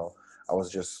Little Salle, I was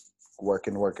just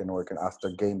working. After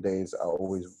game days, I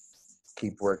always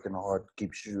keep working hard,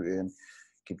 keep shooting,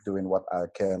 keep doing what I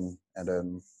can. And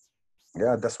then,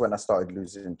 yeah, that's when I started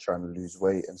trying to lose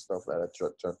weight and stuff like that,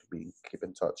 trying to keep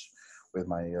in touch with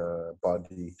my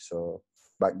body. So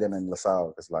back then in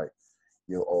LaSalle, it's like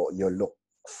you look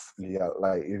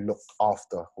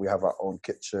after. We have our own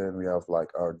kitchen, we have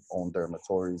like our own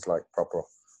dormitories, like proper.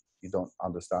 You don't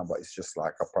understand, but it's just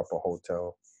like a proper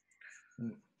hotel.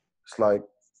 It's like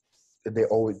they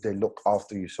look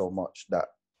after you so much that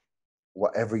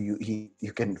whatever you eat,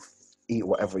 you can eat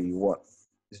whatever you want.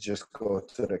 It's just go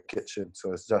to the kitchen.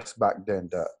 So it's just back then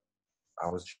that I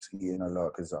was just eating a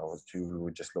lot because we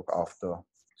would just look after.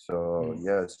 So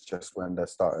yeah, it's just when they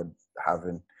started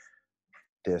having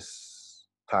this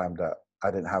time that I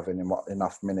didn't have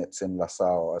enough minutes in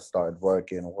LaSalle. I started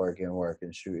working,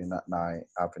 shooting at night,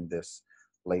 having this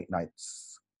late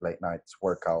nights late nights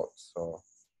workouts. So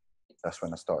that's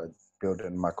when I started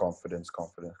building my confidence.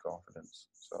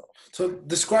 So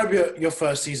describe your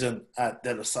first season at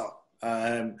De La Salle.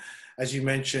 As you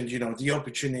mentioned, the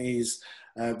opportunities,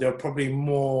 there are probably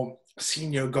more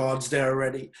senior guards there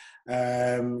already.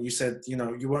 You said,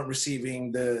 you weren't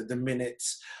receiving the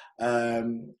minutes.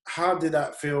 How did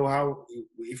that feel?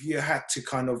 If you had to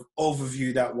kind of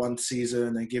overview that one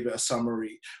season and give it a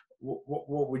summary,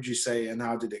 what would you say and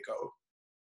how did it go?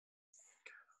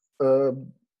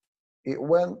 It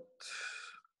went,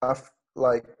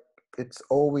 like, it's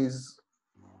always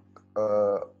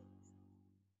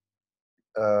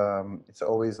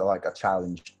like a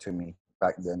challenge to me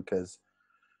back then, because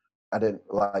I didn't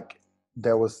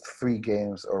there was 3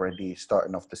 games already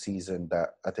starting off the season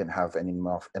that I didn't have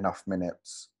enough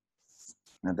minutes,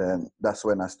 and then that's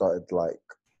when I started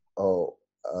I'll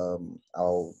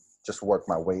just work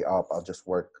my way up. I'll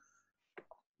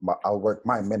work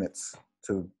my minutes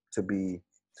to be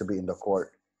in the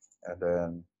court, and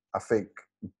then I think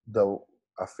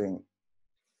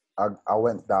I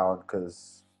went down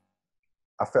because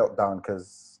I felt down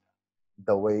because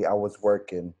the way I was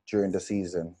working during the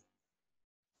season,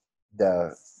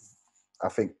 I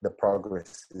think the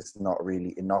progress is not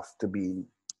really enough to be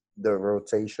the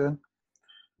rotation.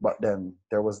 But then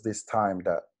there was this time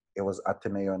that it was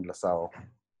Ateneo and LaSalle.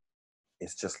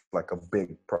 It's just like a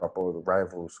big proper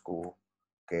rival school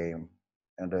game.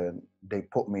 And then they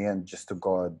put me in just to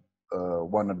guard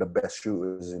one of the best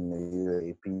shooters in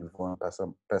the UAAP, Juan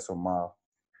Pesomar.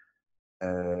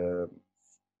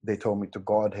 They told me to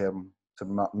guard him, to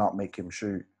not make him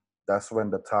shoot. That's when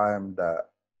the time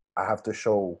that I have to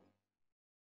show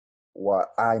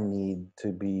what I need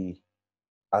to be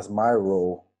as my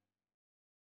role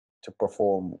to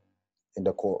perform in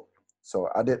the court. So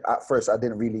I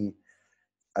didn't really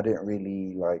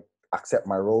accept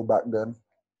my role back then,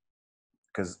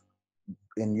 because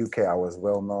in UK I was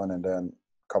well known, and then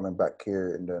coming back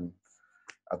here and then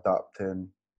adapting,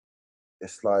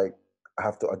 it's like I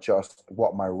have to adjust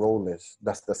what my role is.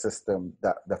 That's the system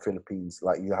that the Philippines,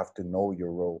 you have to know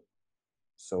your role.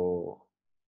 So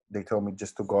they told me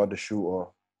just to guard the shooter,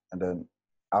 and then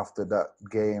after that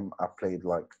game I played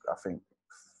I think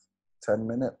 10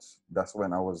 minutes. That's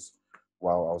when I was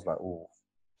like, oh,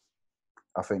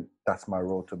 I think that's my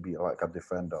role, to be like a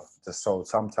defender. So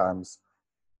sometimes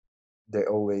they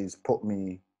always put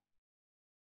me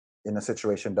in a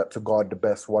situation that to guard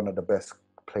one of the best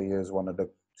players, one of the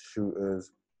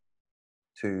shooters,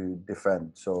 to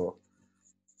defend. So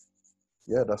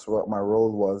yeah, that's what my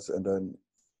role was. And then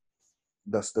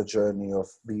that's the journey of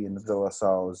being De La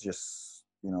Salle, is just,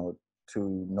 to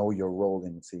know your role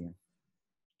in the team.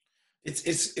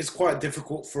 It's quite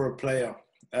difficult for a player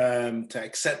to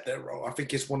accept their role. I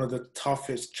think it's one of the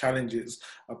toughest challenges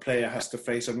a player has to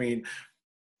face. I mean,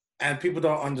 and people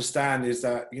don't understand is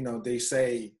that, they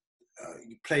say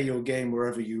you play your game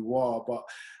wherever you are, but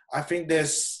I think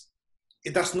that's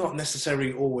not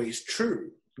necessarily always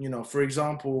true. For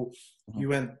example, you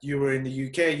were in the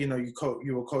UK, you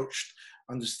were coached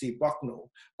under Steve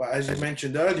Bucknell, but as you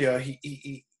mentioned earlier,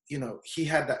 he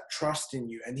had that trust in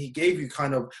you, and he gave you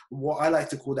kind of what I like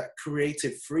to call that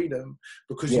creative freedom,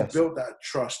 because you built that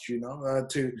trust,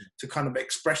 to kind of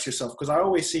express yourself. Because I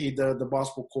always see the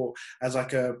basketball court as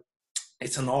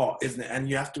it's an art, isn't it? And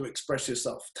you have to express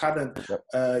yourself. Talent,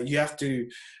 you have to,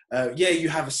 you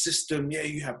have a system,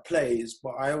 you have plays,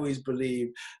 but I always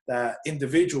believe that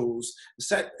individuals,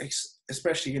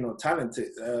 especially,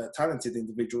 talented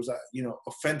individuals that,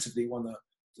 offensively want to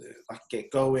get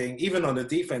going. Even on the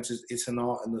defense, it's an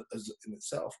art in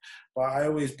itself. But I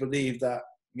always believe that,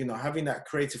 having that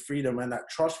creative freedom and that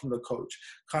trust from the coach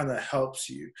kind of helps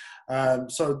you.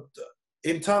 So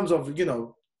in terms of,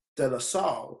 De La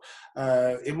Salle,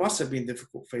 it must have been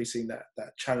difficult facing that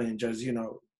challenge, as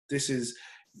this is,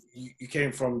 you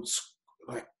came from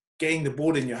getting the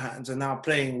ball in your hands and now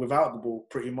playing without the ball,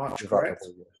 pretty much, correct?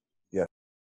 Yeah.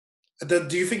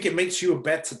 Do you think it makes you a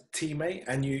better teammate,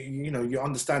 and you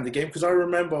understand the game? Because I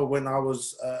remember when I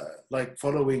was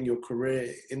following your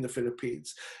career in the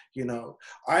Philippines,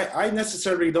 I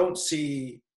necessarily don't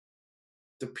see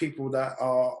the people that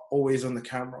are always on the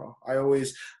camera.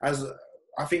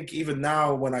 I think even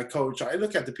now when I coach, I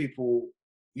look at the people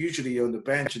usually on the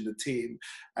bench in the team.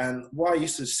 And what I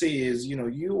used to see is,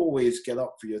 you always get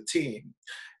up for your team.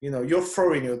 You're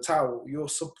throwing your towel, you're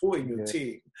supporting your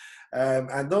team.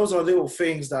 And those are little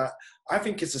things that I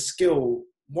think it's a skill,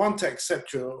 one, to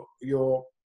accept your role,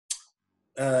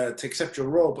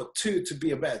 but two, to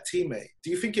be a better teammate. Do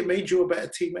you think it made you a better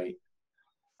teammate?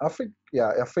 I think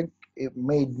it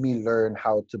made me learn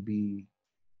how to be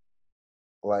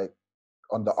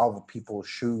on the other people's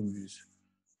shoes.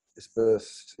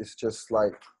 It's just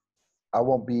like I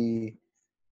won't be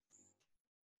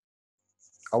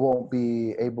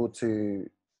able to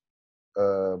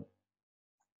uh,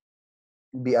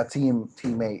 be a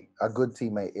teammate, a good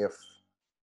teammate, if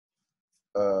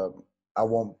um, I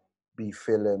won't be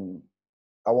feeling,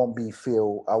 I won't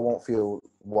feel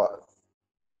what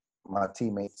my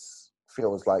teammates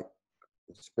feels like.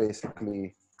 It's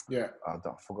basically, Yeah. I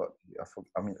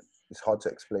mean, it's hard to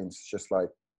explain. It's just like,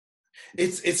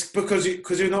 It's because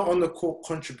you're not on the court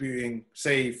contributing,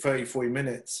 say 30, 40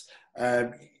 minutes.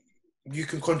 You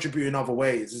can contribute in other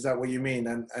ways. Is that what you mean?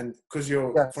 And because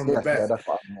you're yes, from the yeah, bench, that's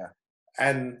what I mean, yeah.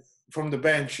 and from the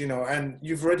bench, and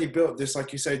you've already built this,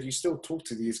 like you said, you still talk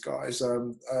to these guys.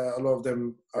 A lot of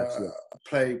them Yes, yeah.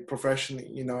 play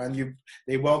professionally, and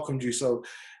they welcomed you. So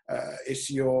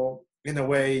it's in a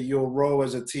way, your role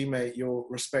as a teammate, your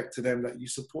respect to them, that you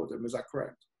support them. Is that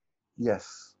correct?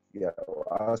 Yes, yeah.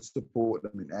 I support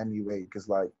them in any way because,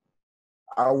 like,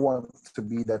 I want to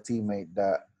be the teammate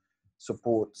that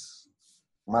supports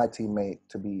my teammate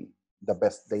to be the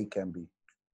best they can be.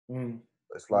 Mm.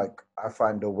 It's like I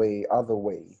find other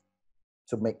way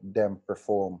to make them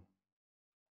perform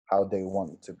how they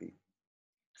want to be.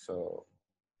 So,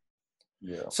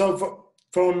 yeah. So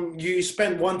from you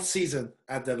spent one season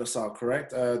at De La Salle,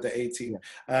 correct? The 18,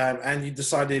 Yeah. and you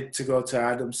decided to go to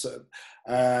Adamson.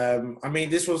 I mean,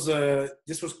 this was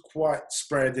quite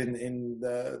spread in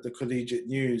the collegiate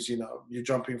news. You're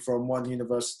jumping from one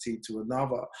university to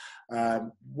another.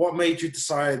 What made you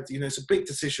decide? It's a big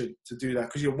decision to do that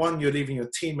because you're leaving your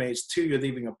teammates. Two, you're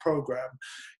leaving a program.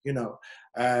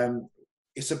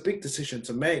 It's a big decision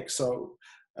to make. So.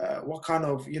 What kind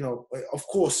of, of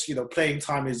course, playing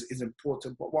time is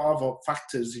important, but what other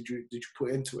factors did you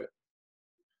put into it?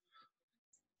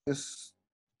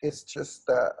 It's just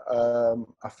that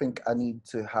I think I need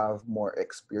to have more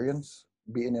experience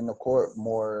being in the court,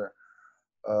 more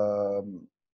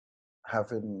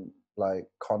having like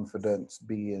confidence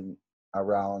being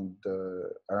around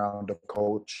the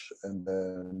coach, and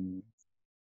then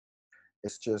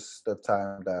it's just the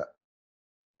time that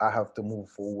I have to move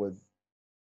forward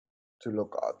to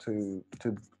look to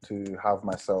have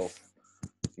myself,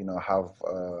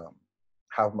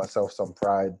 have myself some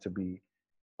pride to be,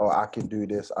 oh, I can do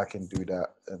this, I can do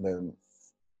that. And then,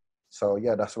 so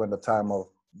yeah, that's when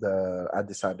I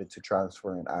decided to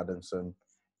transfer in Adamson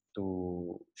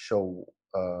to show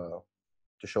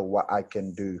what I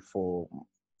can do for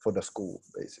the school,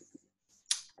 basically.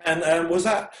 And was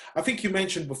that, I think you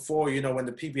mentioned before, when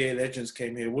the PBA legends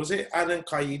came here, was it Alan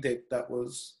Kaidek that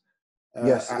was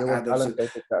Yes, at it was Alan Adamson?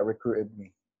 Patrick that recruited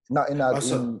me. Not in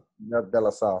So De La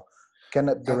Salle.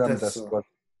 Kenneth at Durham,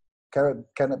 that,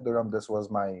 Kenneth Durham, this was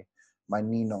my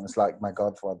Nino. It's like my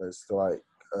godfather. It's like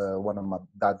one of my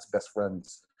dad's best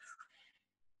friends.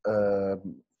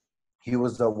 He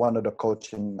was one of the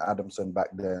coach in Adamson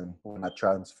back then when I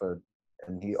transferred,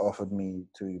 and he offered me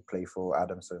to play for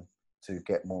Adamson to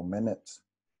get more minutes,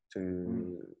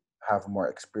 to have more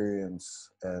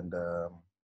experience and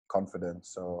confidence.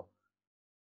 So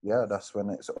yeah, that's when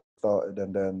it started.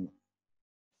 And then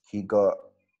he got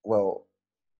well.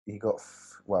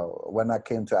 When I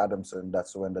came to Adamson,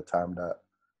 that's when the time that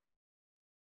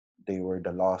they were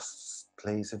the last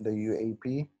place in the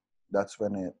UAAP. That's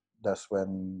when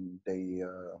they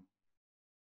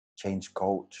changed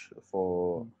coach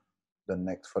for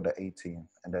the 18,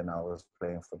 and then I was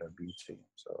playing for the B team.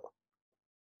 So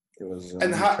it was a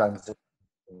and new transition.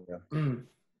 Yeah.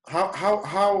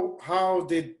 how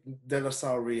did De La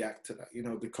Salle react to that?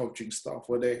 The coaching staff,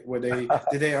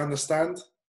 did they understand?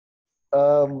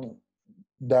 Um,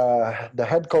 the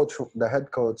head coach,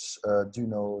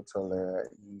 Juno Tolle,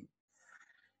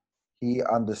 he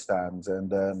understands, and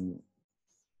then,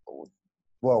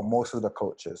 well, most of the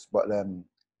coaches, but then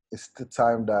it's the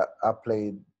time that I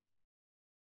played.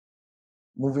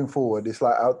 Moving forward, it's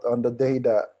like out on the day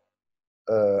that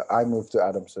I moved to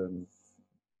Adamson,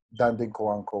 Dandin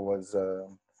Kowanko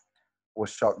was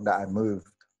shocked that I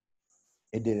moved.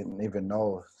 He didn't even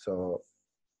know. So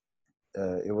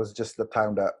it was just the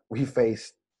time that we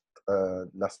faced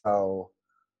LaSalle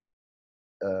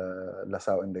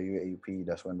in the UAP.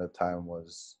 That's when the time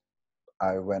was.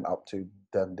 I went up to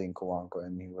Dandin Kowanko,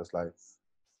 and he was like,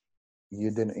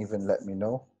 "You didn't even let me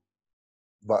know,"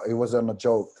 but it was on a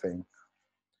joke thing.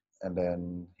 And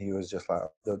then he was just like,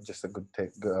 "Just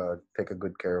take a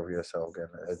good care of yourself,"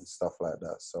 and stuff like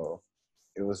that. So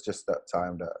it was just that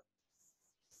time that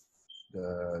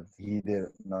he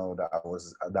didn't know that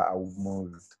I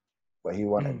moved, but he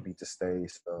wanted me to stay.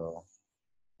 So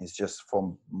it's just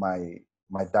from my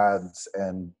dad's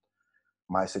and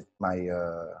my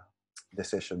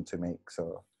decision to make.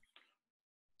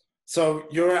 So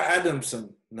you're at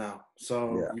Adamson now.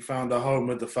 So Yeah. you found a home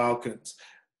with the Falcons.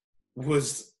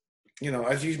 Was,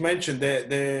 as you mentioned,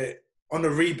 they're on a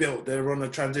rebuild. They're on a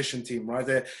transition team, right?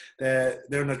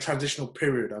 They're in a transitional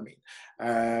period. I mean,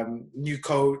 new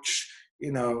coach.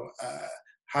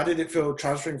 How did it feel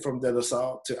transferring from De La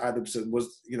Salle to Adamson?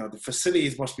 Was the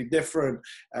facilities must be different.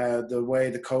 The way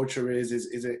the culture is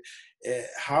it?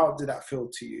 How did that feel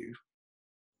to you?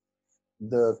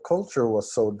 The culture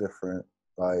was so different.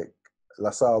 Like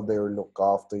LaSalle, they will look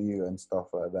after you and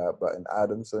stuff like that. But in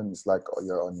Adamson, it's like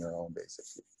you're on your own,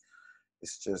 basically.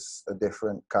 It's just a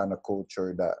different kind of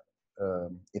culture that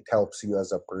it helps you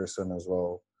as a person as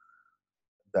well.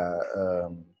 That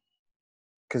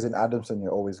because in Adamson, you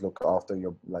always look after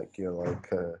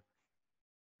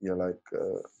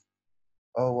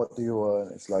oh, what do you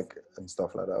want? It's like and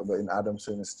stuff like that. But in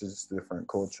Adamson, it's just a different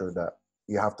culture that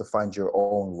you have to find your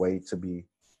own way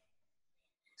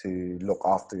to look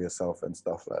after yourself and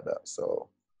stuff like that. So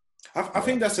I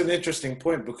think that's an interesting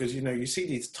point because you see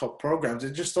these top programs.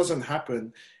 It just doesn't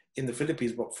happen in the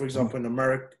Philippines, but for example, in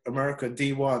America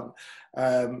D1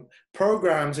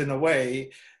 programs, in a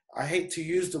way, I hate to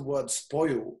use the word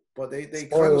spoil, but they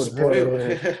kind of spoil.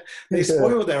 Yeah. They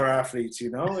spoil their athletes. They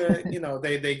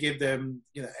give them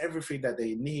everything that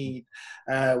they need,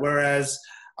 whereas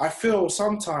I feel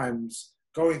sometimes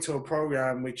going to a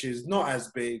program which is not as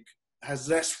big, has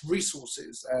less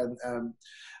resources, and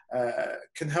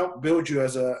can help build you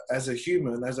as a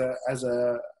human, as an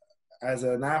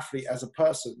athlete, as a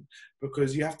person,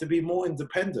 because you have to be more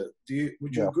independent.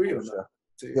 Would you agree on that?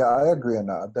 Yeah, I agree on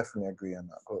that. I definitely agree on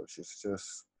that, coach. It's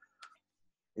just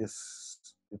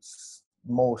it's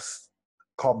most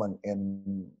common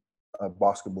in a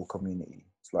basketball community.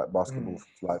 It's like basketball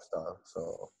lifestyle.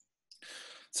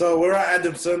 So we're at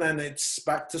Adamson, and it's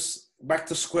back to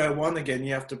square one again.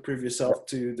 You have to prove yourself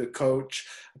to the coach,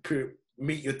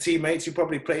 meet your teammates. You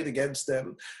probably played against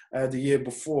them the year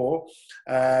before.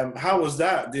 How was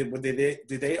that?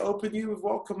 Did they open you with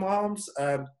welcome arms?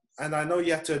 And I know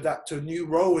you had to adapt to a new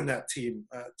role in that team.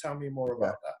 Tell me more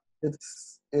about that.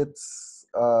 It's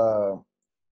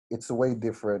way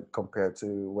different compared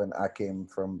to when I came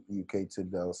from UK to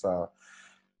Del Sal.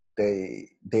 The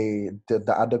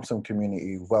Adamson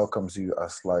community welcomes you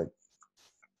as like,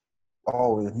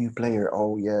 oh, a new player.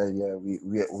 Oh yeah,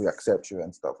 we accept you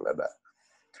and stuff like that.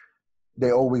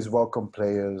 They always welcome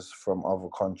players from other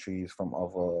countries, from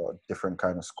other different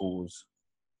kind of schools.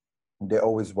 They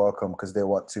always welcome because they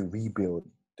want to rebuild.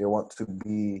 They want to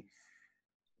be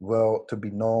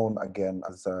known again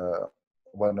as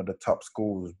one of the top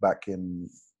schools back in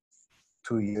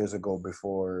 2 years ago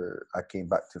before I came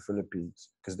back to Philippines,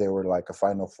 because they were like a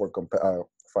Final Four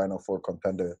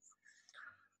contender.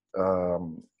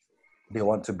 They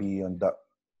want to be on that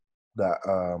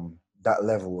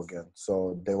level again.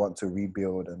 So they want to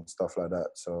rebuild and stuff like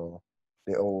that. So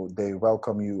they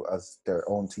welcome you as their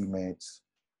own teammates.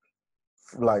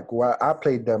 Like while I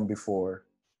played them before,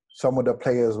 some of the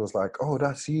players was like, "Oh,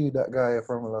 that's you, that guy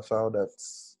from LaSalle,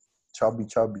 that's chubby,"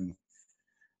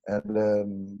 and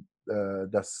then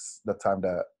that's the time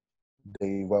that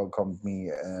they welcomed me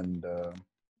and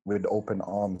with open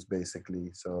arms,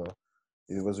 basically. So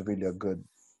it was really a good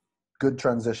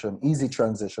transition, easy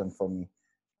transition for me.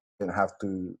 Didn't have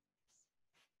to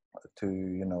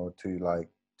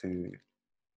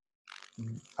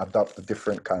adopt a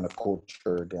different kind of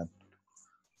culture again.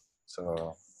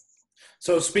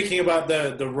 So speaking about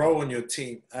the role in your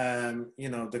team,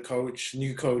 the coach,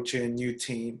 new coach and new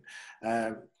team,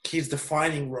 he's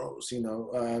defining roles.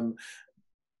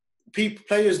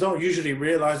 Players don't usually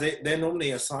realize they're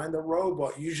normally assigned a role,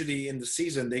 but usually in the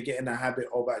season they get in the habit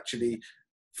of actually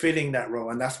filling that role,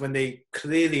 and that's when they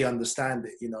clearly understand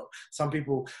it.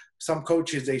 Some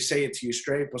coaches, they say it to you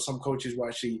straight, but some coaches will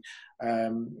actually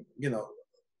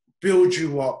build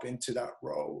you up into that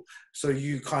role so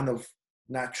you kind of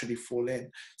naturally fall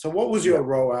in. So what was your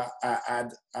role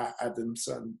at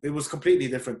Adamson? It was completely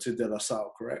different to De La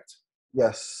Salle, correct?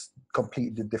 Yes,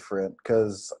 completely different,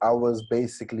 because I was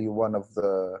basically one of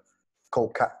the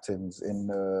co-captains in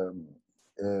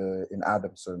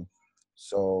Adamson.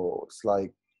 So it's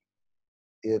like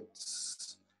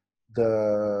it's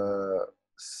the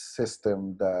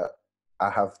system that I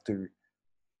have to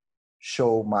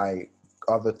show my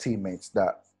other teammates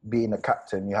that being a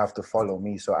captain, you have to follow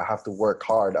me. So I have to work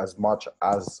hard as much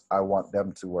as I want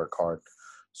them to work hard.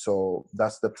 So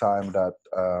that's the time that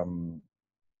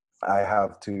I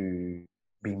have to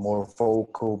be more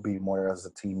vocal, be more as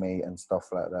a teammate and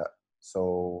stuff like that.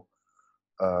 So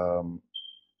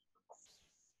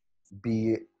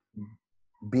be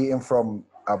being from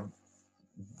uh,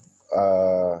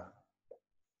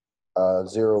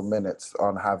 0 minutes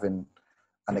on having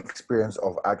an experience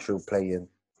of actual playing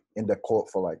in the court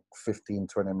for like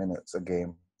 15-20 minutes a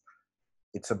game,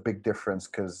 it's a big difference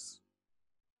because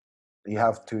you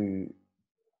have to,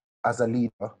 as a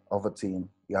leader of a team,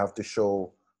 you have to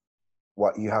show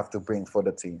what you have to bring for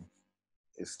the team.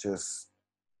 It's just,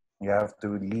 you have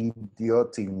to lead your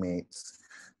teammates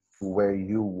to where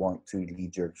you want to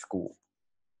lead your school.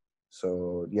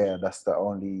 So yeah, that's the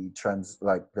only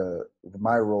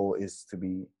my role is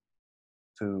to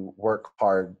work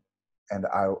hard, and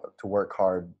to work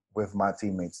hard with my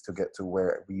teammates to get to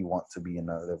where we want to be in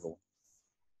our level.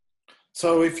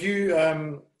 So if you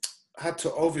had to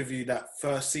overview that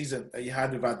first season that you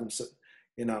had with Adamson,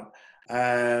 you know,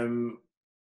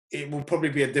 it will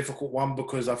probably be a difficult one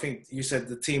because I think you said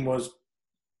the team was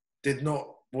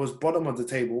bottom of the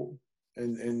table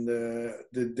in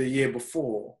the year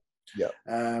before. Yeah.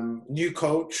 New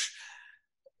coach.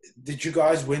 Did you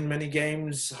guys win many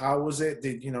games? How was it?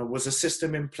 Was a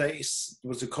system in place?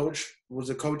 Was the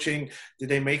coaching? Did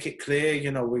they make it clear?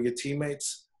 Were your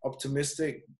teammates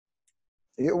optimistic?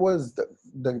 It was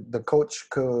the coach,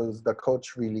 because the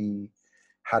coach really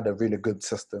had a really good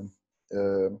system.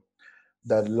 The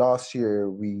last year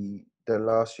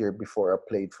before I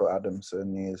played for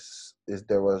Adamson is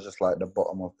there was just like the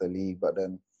bottom of the league. But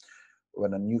then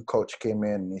when a new coach came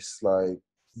in, it's like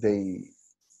they,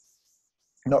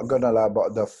 not gonna lie,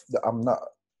 but I'm not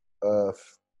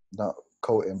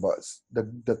quoting, but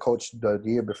the coach the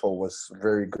year before was a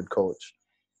very good coach,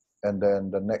 and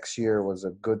then the next year was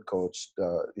a good coach.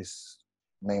 Is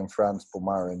named Franz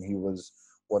Pomarin. He was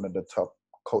one of the top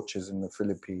coaches in the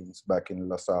Philippines back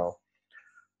in Salle.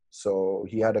 So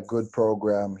he had a good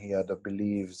program. He had a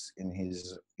beliefs in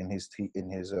his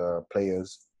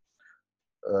players.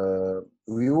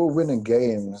 We were winning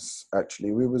games.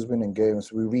 Actually, we was winning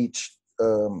games. We reached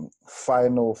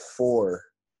Final Four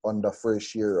on the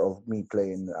first year of me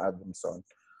playing Adamson.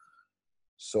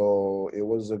 So it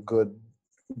was a good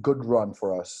run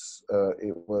for us.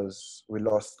 We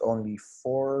lost only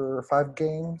 5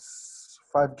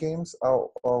 games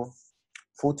out of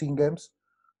 14 games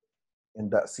in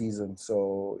that season.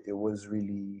 So it was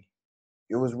really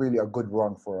a good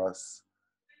run for us.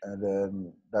 And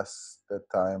then that's the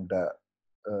time that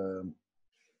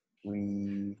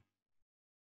we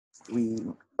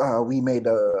made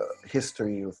a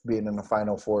history of being in the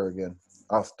Final Four again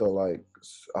after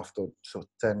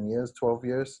 10 years, 12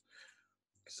 years.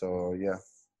 So yeah.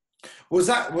 Was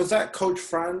that Coach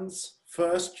Fran's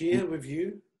first year with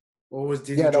you, or did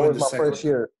you That join was the my second?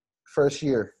 First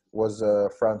year was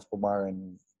Franz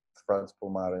Pomarin. Franz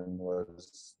Pomarin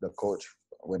was the coach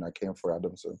when I came for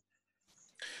Adamson.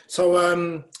 So,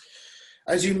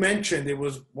 as you mentioned, it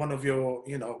was one of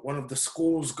the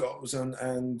school's goals,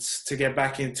 and to get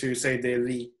back into, say, the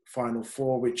elite Final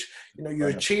Four, which you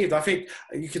achieved. I think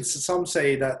some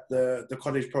say that the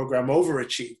college program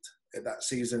overachieved that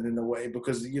season in a way,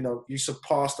 because you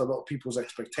surpassed a lot of people's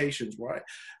expectations, right?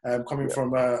 Coming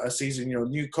from a season,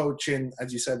 new coaching,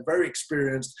 as you said, very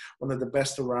experienced, one of the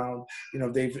best around.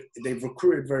 They've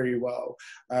recruited very well.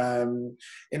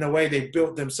 In a way, they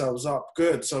built themselves up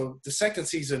good. So the second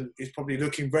season is probably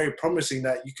looking very promising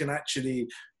that you can actually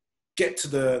get to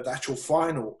the actual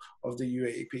final of the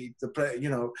UAAP.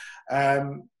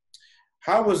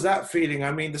 How was that feeling?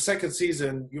 I mean, the second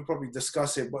season, you'll probably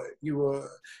discuss it, but you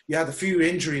had a few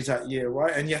injuries that year,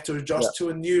 right? And you had to adjust to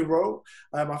a new role.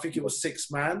 I think it was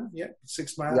six man. Yeah.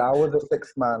 Yeah, I was a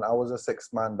sixth man.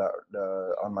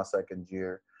 On my second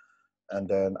year, and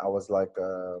then I was like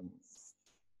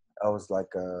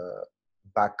a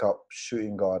backup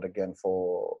shooting guard again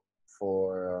for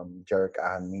Jarek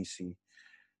Ahanmisi,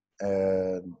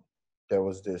 and there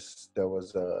was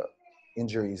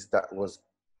injuries that was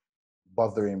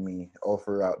bothering me all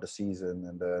throughout the season,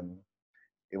 and then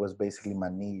it was basically my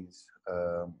knees.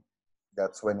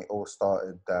 That's when it all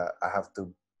started, that I have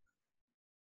to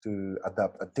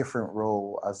adapt a different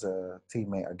role as a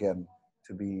teammate again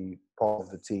to be part of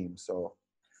the team. So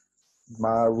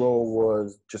my role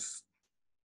was just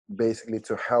basically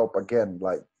to help again,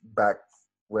 like back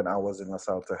when I was in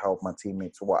LaSalle, to help my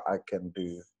teammates what I can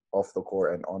do off the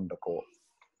court and on the court.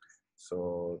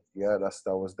 So yeah,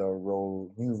 that was the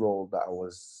new role that I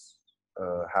was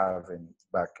having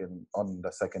back on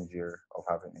the second year of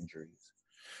having injuries.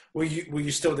 Were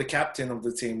you still the captain of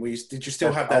the team? Did you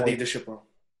still have that leadership role?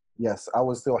 Yes, I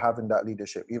was still having that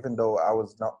leadership, even though I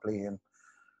was not playing.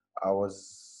 I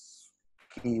was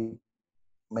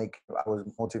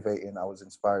motivating. I was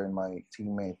inspiring my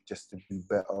teammates just to be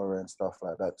better and stuff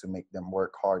like that, to make them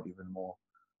work hard even more.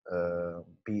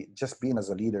 being as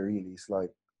a leader. Really, it's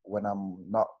like when I'm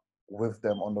not with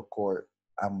them on the court,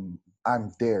 I'm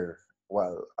there.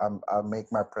 Well, I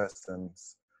make my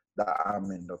presence that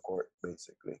I'm in the court,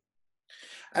 basically.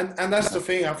 And that's the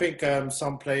thing. I think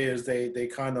some players they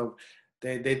kind of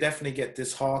they definitely get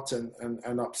disheartened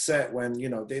and upset when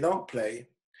they don't play.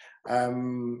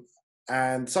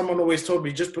 And someone always told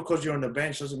me, just because you're on the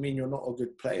bench doesn't mean you're not a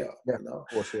good player. Yeah, of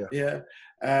course, yeah. Yeah.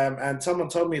 And someone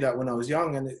told me that when I was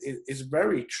young, and it's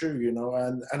very true,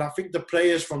 And I think the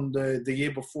players from the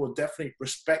year before definitely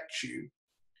respect you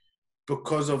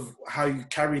because of how you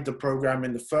carried the program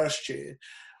in the first year.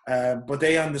 But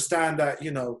they understand that,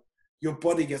 your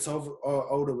body gets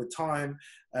older with time.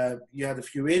 You had a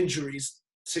few injuries,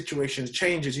 situations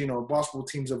changes, basketball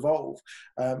teams evolve,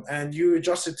 and you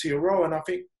adjusted to your role. And I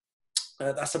think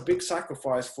that's a big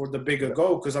sacrifice for the bigger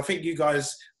goal, because I think you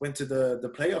guys went to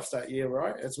the playoffs that year,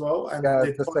 right, as well? And yeah,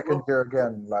 the second year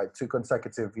again, like 2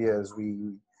 consecutive years,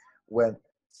 we went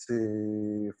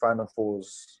to Final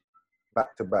Fours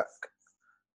back to back,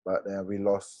 but then we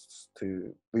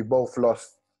both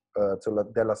lost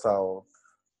to De La Salle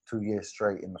 2 years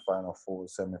straight in the Final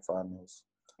Fours, semifinals.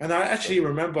 And I actually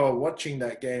remember watching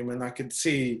that game, and I could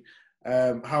see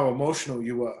how emotional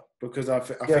you were, because I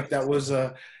think that was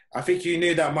I think you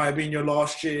knew that might have been your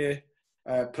last year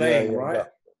playing, right?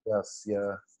 Yes,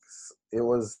 yeah. It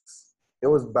was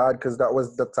bad because that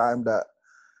was the time that,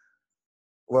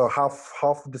 well, half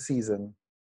of the season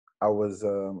I was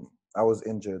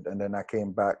injured, and then I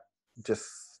came back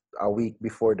just a week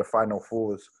before the Final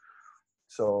Fours.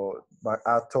 So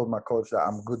I told my coach that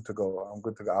I'm good to go.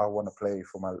 I want to play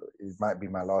it might be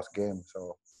my last game.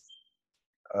 So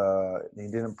he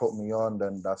didn't put me on.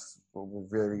 Then that's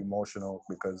very emotional,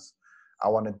 because I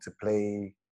wanted to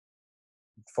play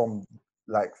for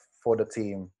the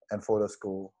team and for the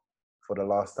school for the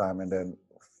last time, and then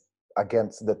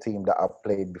against the team that I've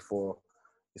played before.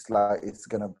 It's like it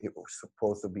was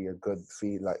supposed to be a good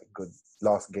good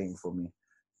last game for me,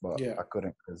 but I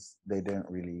couldn't, because they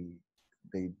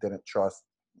didn't trust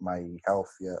my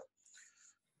health yet.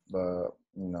 But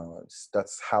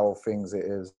that's how things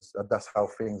that's how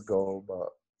things go. But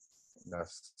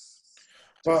that's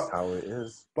just how it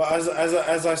is. But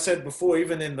as I said before,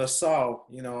 even in the Salle,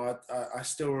 I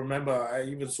still remember. I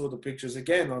even saw the pictures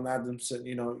again on Adamson.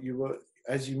 You were,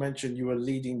 as you mentioned, you were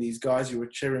leading these guys. You were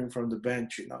cheering from the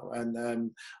bench,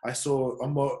 and I saw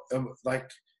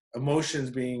emotions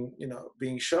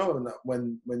being shown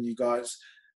when you guys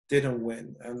didn't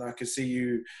win, and I could see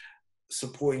you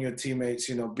supporting your teammates,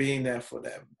 being there for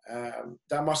them.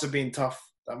 That must have been tough.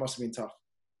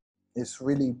 It's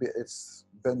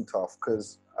been tough,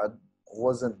 because I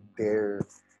wasn't there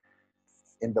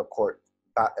in the court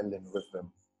battling with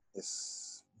them.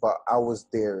 But I was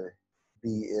there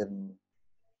being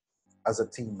as a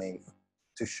teammate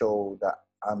to show that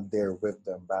I'm there with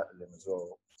them battling as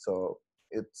well. So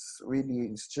it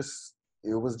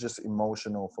was just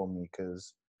emotional for me,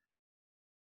 because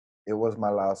it was my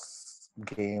last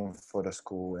game for the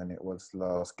school, and it was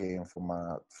last game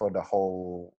for the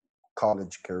whole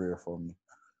college career for me.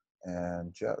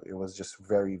 And yeah, it was just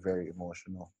very, very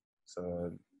emotional.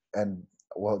 So, and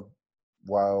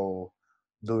while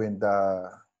doing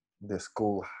the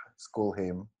school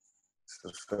hymn,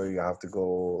 so you have to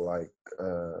go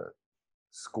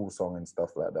school song and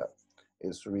stuff like that.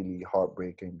 It's really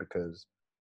heartbreaking, because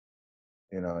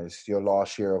it's your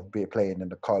last year of playing in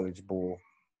the college ball.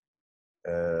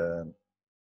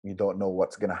 You don't know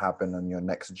what's going to happen on your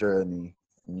next journey,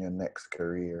 in your next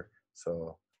career.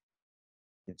 So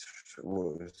it's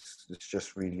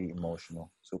just really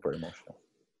emotional, super emotional.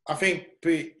 I think,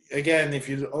 again, if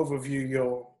you overview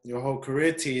your whole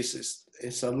career,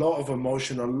 it's a lot of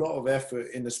emotion, a lot of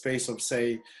effort in the space of,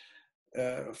 say,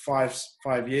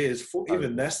 5 years,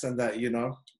 even less than that.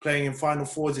 Playing in Final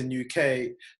Fours in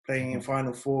UK, playing in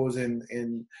Final Fours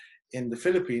in the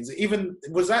Philippines. Even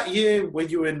was that year when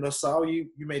you were in LaSalle, you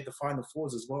made the Final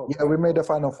Fours as well? Yeah, right? We made the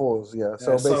Final Fours. Yeah.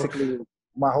 So basically,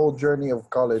 my whole journey of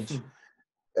college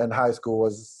and high school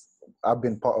I've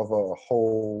been part of a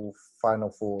whole Final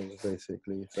Fours,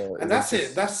 basically. So and that's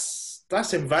it.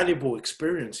 That's invaluable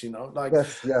experience,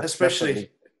 yes, especially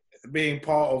definitely. Being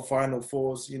part of Final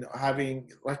Fours, having,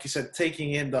 like you said,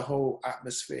 taking in the whole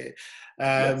atmosphere.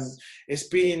 It's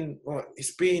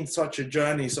been such a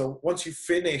journey. So once you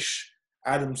finish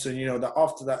Adamson, that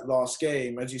after that last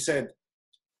game, as you said,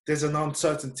 there's an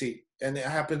uncertainty, and it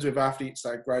happens with athletes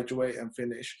that graduate and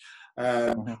finish.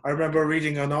 I remember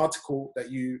reading an article that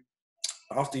you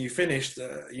after you finished,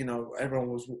 everyone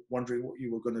was wondering what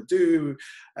you were going to do.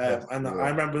 Yes, And yeah. I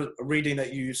remember reading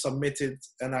that you submitted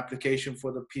an application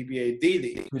for the PBA D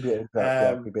League. PBA,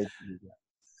 yeah, PBA,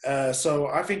 yeah. So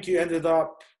I think you ended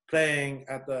up playing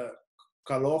at the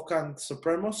Caloocan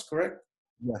Supremos, correct?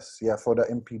 Yes, yeah, for the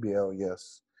MPBL,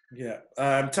 yes. Yeah.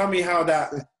 Tell me how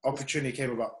that opportunity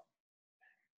came about.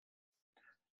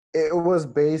 It was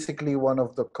basically one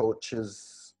of the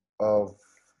coaches of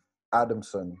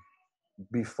Adamson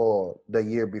the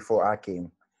year before I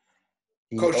came.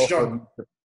 Coach John.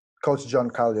 Coach John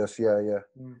Callios, yeah.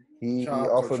 He Shout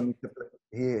out, offered Coach. me to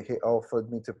he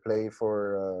offered me to play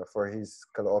for his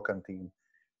Caloocan team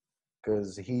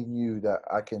because he knew that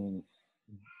I can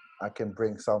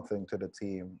bring something to the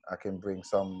team. I can bring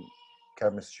some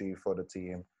chemistry for the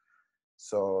team.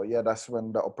 So yeah, that's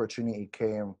when the opportunity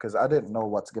came because I didn't know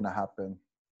what's gonna happen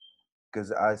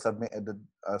because I submitted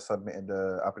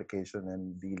the application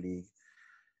in D League,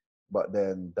 but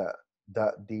then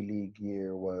that D League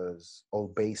year was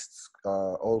all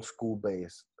school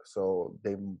based, so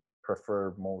they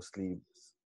prefer mostly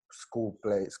school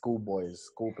players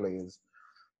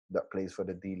that plays for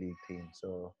the D League team.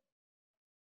 So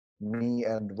me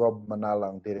and Rob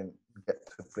Manalang didn't get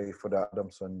to play for the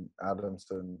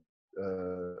Adamson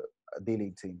D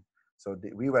League team. So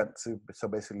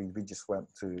basically we just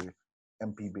went to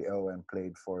MPBL and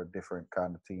played for different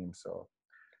kind of teams. So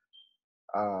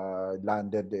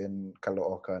landed in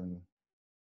Caloocan,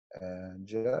 and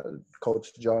yeah,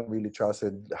 Coach John really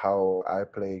trusted how I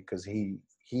played because he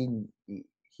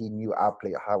knew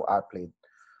how I played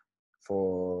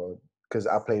because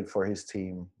I played for his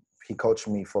team. He coached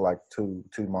me for like 2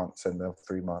 months and then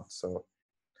 3 months. So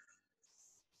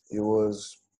it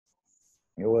was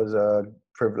a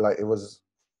privilege. It was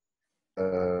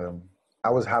I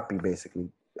was happy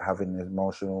basically having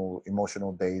emotional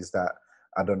days that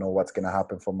I don't know what's gonna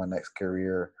happen for my next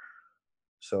career.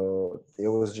 So it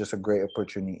was just a great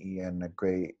opportunity and a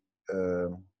great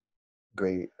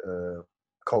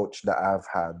coach that I've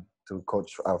had to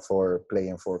coach for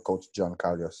playing for Coach John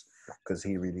Callios because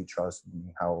he really trusts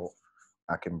me how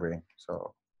I can bring.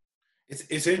 So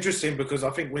it's interesting because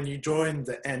I think when you joined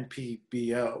the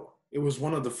MPBL, it was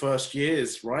one of the first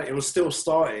years, right? It was still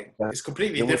starting. yeah, It's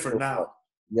completely different now.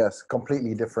 Yes,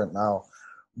 completely different now,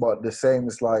 but the same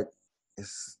is like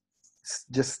it's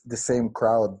just the same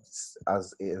crowd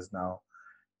as it is now.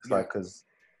 It's like because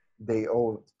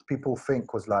people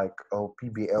think was like, oh,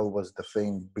 PBL was the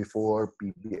thing before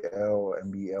PBL,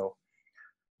 MBL,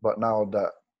 but now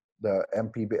that the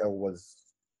MPBL was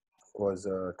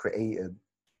created,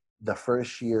 the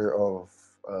first year of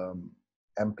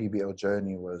MPBL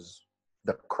journey was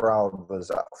the crowd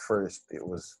was at first it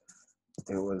was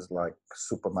like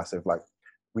super massive. Like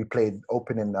we played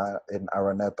open in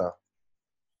Araneta,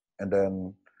 and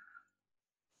then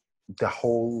the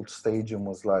whole stadium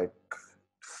was like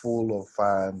full of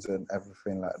fans and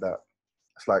everything like that.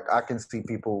 It's like I can see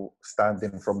people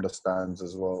standing from the stands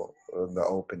as well on the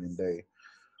opening day.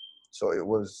 So it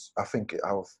was. I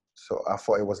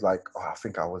thought it was like, oh, I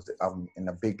think I'm in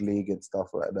a big league and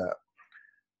stuff like that.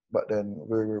 But then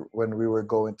when we were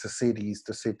going to cities,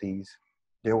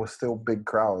 there were still big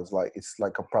crowds. Like it's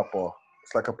like a proper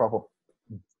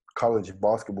college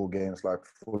basketball games, like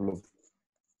full of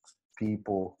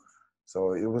people.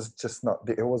 So it was just not.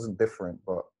 It wasn't different,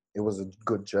 but it was a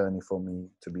good journey for me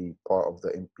to be part of the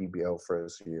MPBL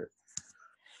first year.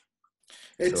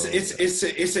 It's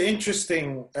an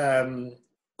interesting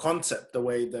concept the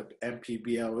way the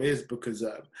MPBL is because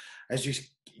as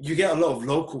you get a lot of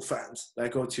local fans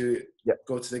that go to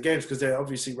the games because they're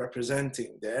obviously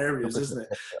representing the areas, isn't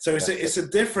it? So it's a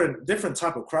different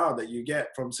type of crowd that you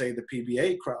get from say the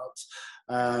PBA crowds,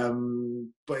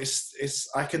 but it's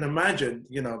I can imagine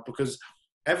because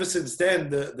ever since then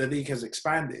the league has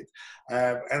expanded,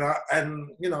 and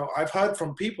I've heard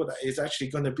from people that it's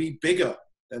actually going to be bigger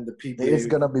than the PBA. It is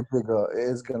gonna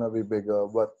be bigger,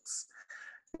 but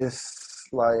it's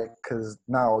like because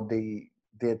now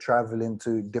they're traveling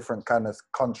to different kind of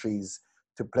countries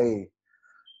to play,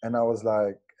 and I was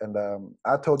like, and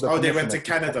I told the they went to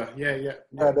Canada, yeah,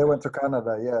 they went to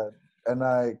Canada, yeah, and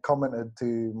I commented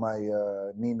to my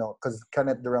Nino because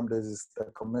Kenneth Duramdes is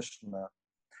the commissioner,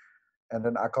 and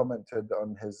then I commented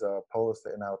on his post,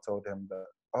 and I told him that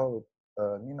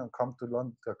come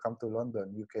to London,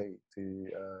 UK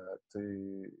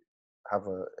to have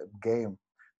a game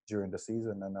during the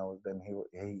season, and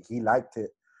he liked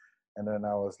it, and then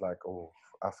I was like, oh,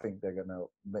 I think they're gonna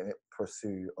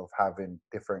pursue of having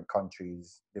different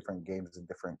games in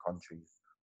different countries.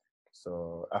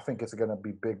 So I think it's gonna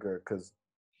be bigger because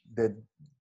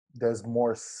there's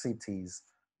more cities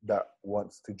that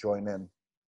wants to join in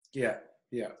Yeah,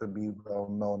 yeah. to be well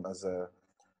known as a,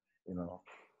 you know,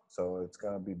 so it's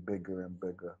gonna be bigger and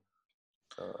bigger.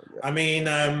 Yeah. I mean,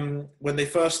 when they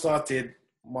first started,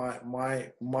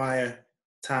 my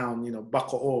town, you know,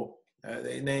 Bacoor,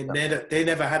 they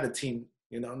never had a team.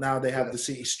 You know, now they have the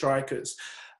City Strikers.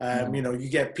 You know, you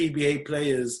get PBA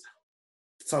players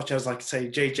such as, like, say,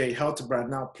 JJ Helterbrand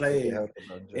now playing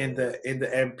in the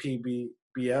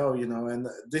MPBL. You know, and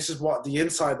this is what the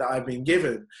insight that I've been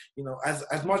given. You know,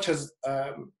 as much as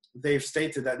they've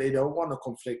stated that they don't want to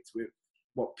conflict with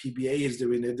what PBA is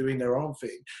doing, they're doing their own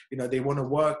thing. You know, they want to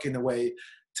work in a way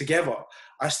together.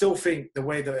 I still think the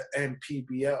way the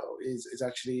MPBL is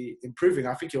actually improving.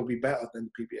 I think it'll be better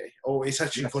than PBA, or it's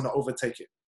actually going to overtake it.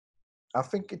 I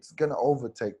think it's gonna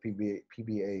overtake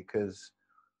PBA because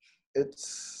it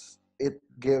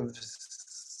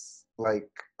gives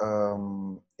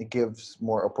it gives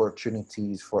more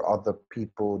opportunities for other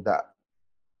people that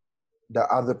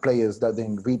other players that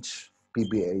didn't reach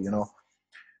PBA, you know,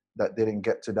 that didn't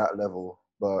get to that level.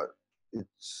 But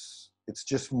it's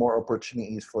just more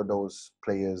opportunities for those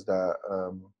players that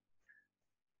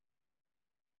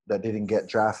that didn't get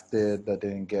drafted, that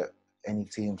didn't get any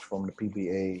teams from the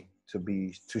PBA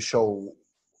to show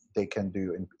they can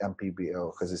do in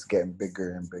MPBL, because it's getting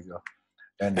bigger and bigger.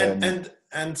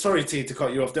 And sorry, T, to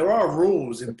cut you off, there are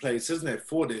rules in place, isn't it,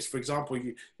 for this? For example,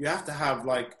 you have to have,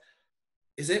 like,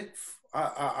 is it?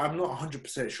 I'm not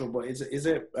 100% sure, but is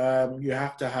it? You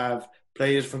have to have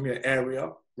players from your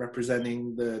area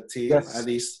representing the team, at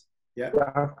least. Yeah. You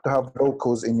have to have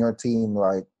locals in your team,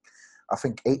 like I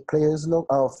think 8 players,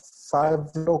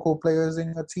 5 local players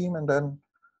in your team, and then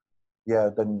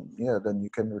you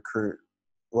can recruit.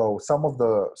 Well, some of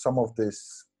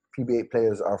these PBA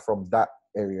players are from that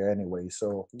area anyway,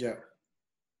 so yeah.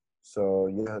 So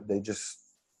yeah, they just,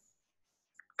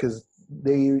 because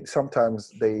they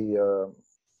sometimes they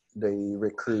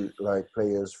recruit like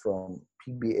players from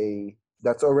PBA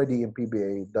that's already in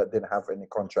PBA that didn't have any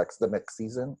contracts the next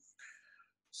season.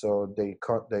 So they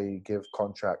give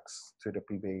contracts to the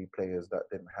PBA players that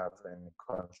didn't have any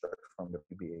contracts from the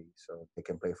PBA, so they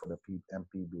can play for the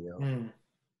MPBL.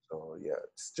 So yeah,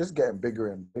 it's just getting bigger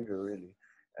and bigger, really.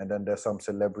 And then there's some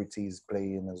celebrities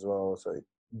playing as well, so it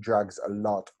drags a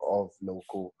lot of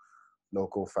local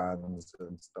fans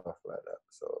and stuff like that.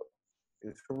 So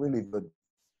it's a really good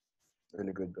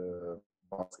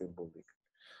basketball league.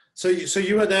 So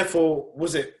you were there for,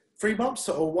 was it 3 months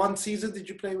or 1 season? Did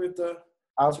you play with the?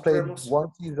 I played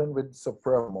 1 season with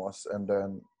Supremos, and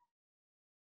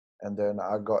then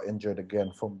I got injured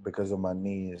again because of my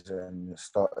knees, and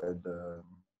started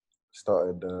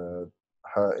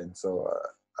hurting. So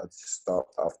I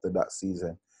stopped after that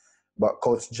season. But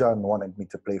Coach John wanted me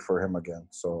to play for him again,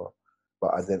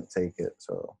 but I didn't take it.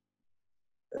 So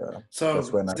yeah. So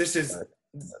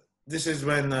this is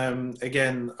when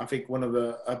again, I think one of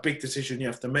a big decision you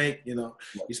have to make. You know,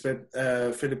 you spent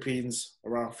Philippines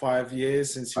around 5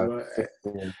 years since you were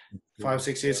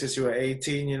 5-6 years since you were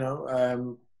 18. You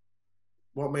know,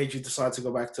 what made you decide to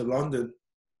go back to London?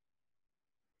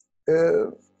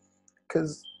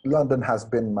 Because London has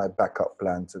been my backup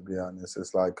plan, to be honest.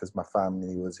 It's like, because my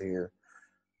family was here.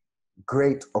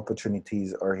 Great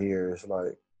opportunities are here. It's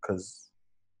like, because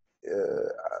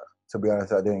to be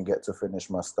honest, I didn't get to finish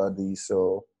my studies,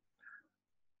 so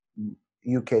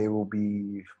UK will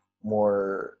be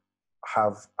more,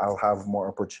 I'll have more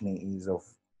opportunities of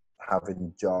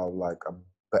having a job, like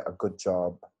a good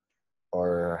job,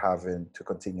 or having to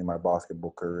continue my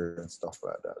basketball career and stuff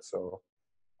like that. So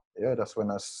yeah, that's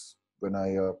when I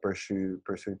pursue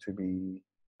to be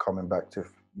coming back to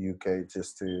UK,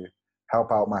 just to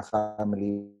help out my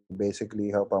family, basically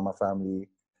help out my family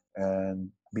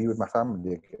and be with my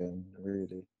family again,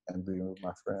 really, and be with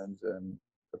my friends and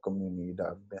the community that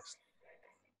I've missed.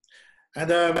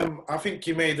 And I think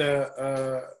you made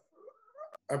a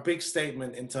big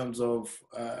statement in terms of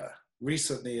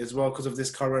recently as well, because of this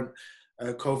current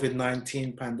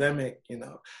COVID-19 pandemic. You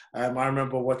know, I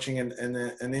remember watching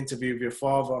an interview with your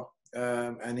father,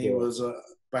 and he was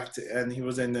he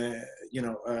was in a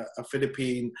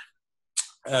Philippine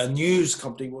news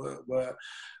company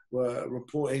were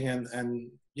reporting, and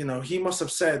you know, he must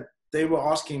have said, they were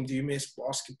asking, do you miss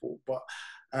basketball? But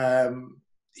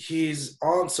his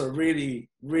answer really,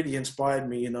 really inspired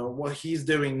me. You know, what he's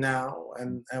doing now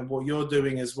and what you're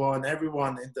doing as well, and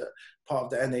everyone in the part of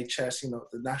the NHS, you know,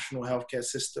 the national healthcare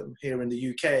system here in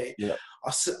the UK,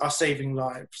 are saving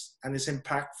lives, and it's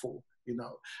impactful. You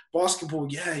know, basketball,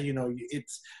 yeah, you know,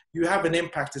 you have an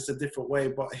impact. It's a different way,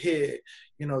 but here,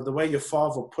 you know, the way your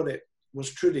father put it, was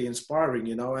truly inspiring,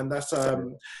 you know, and that's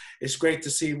it's great to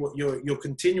see what you're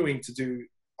continuing to do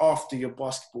after your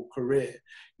basketball career,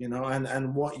 you know,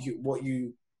 and what you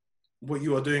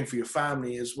are doing for your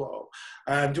family as well.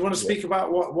 Do you want to speak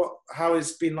about how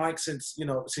it's been like since you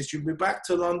moved back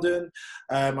to London?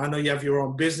 I know you have your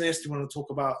own business. Do you want to talk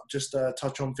about just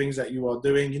touch on things that you are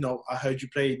doing? You know, I heard you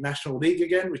play National League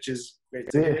again, which is great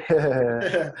to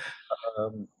hear.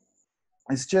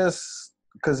 It's just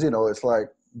because, you know, it's like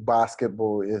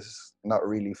basketball is not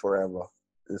really forever.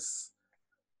 It's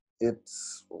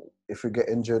if you get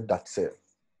injured, that's it.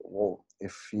 Well,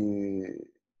 if you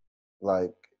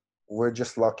like, I'm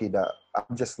just lucky that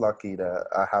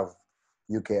I have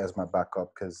UK as my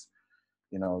backup, because,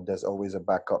 you know, there's always a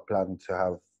backup plan to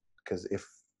have, because if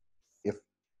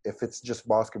it's just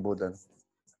basketball, then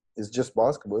it's just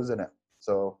basketball, isn't it?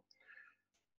 So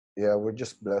yeah, we're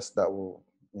just blessed that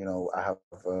I have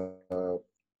a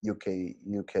UK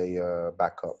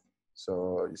backup.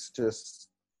 So it's just,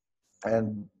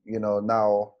 and you know,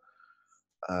 now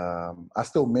I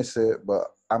still miss it,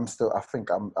 but I'm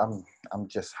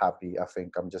just happy. I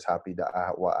think I'm just happy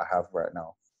that what I have right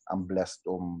now. I'm blessed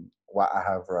what I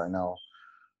have right now.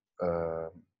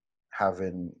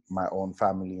 Having my own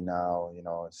family now, you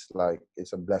know, it's like,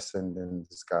 it's a blessing in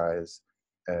disguise.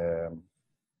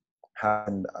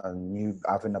 Having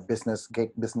a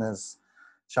cake business.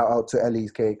 Shout out to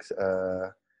Ellie's Cakes.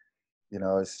 You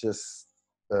know, it's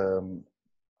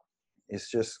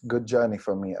just good journey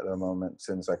for me at the moment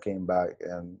since I came back,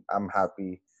 and I'm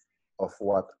happy of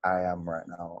what I am right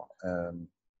now.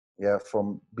 Yeah,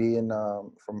 from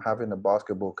having a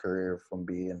basketball career, from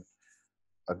being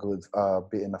a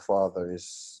father,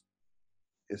 is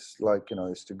like, you know,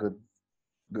 it's a good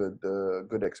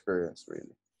experience,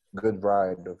 really. Good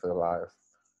ride of a life.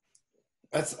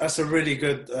 That's a really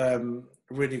good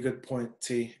point,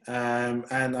 T. And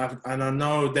I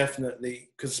know definitely,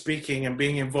 because speaking and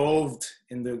being involved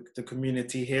in the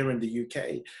community here in the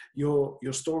UK, your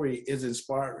story is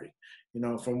inspiring. You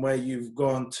know, from where you've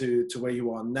gone to where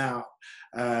you are now.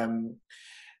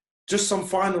 Just some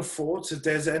final thoughts. If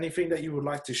there's anything that you would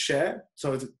like to share,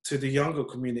 so to the younger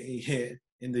community here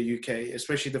in the UK,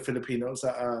 especially the Filipinos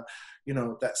that are, you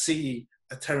know, that see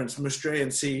a Terence Mustre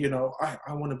and see, you know,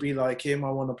 I want to be like him.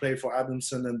 I want to play for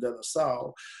Adamson and De La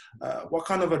Salle. What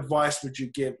kind of advice would you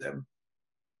give them?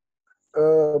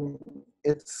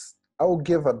 I would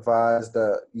give advice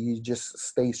that you just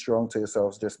stay strong to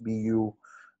yourselves. Just be you.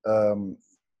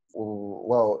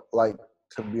 Well, like,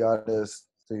 to be honest,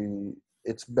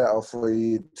 it's better for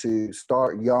you to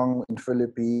start young in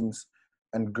Philippines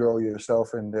and grow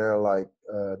yourself in there, like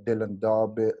Dylan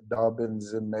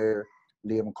Dobbins in there,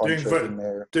 Liam Concha's in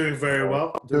there. Doing very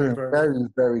well. Doing very,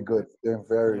 very good. Doing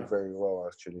very, very well,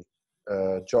 actually.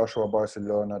 Joshua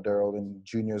Barcelona, they're all in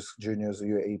juniors,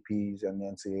 UAAPs, and the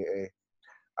NCAA.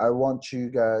 I want you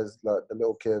guys, like the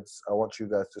little kids, I want you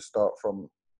guys to start from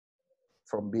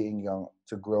being young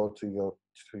to grow to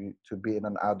being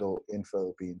an adult in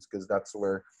Philippines, because that's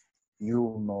where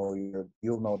you'll know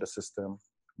the system.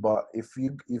 But if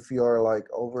you're like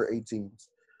over 18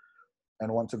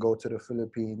 and want to go to the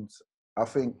Philippines, I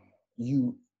think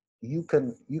you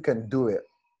can do it,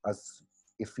 as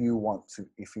if you want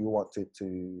it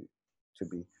to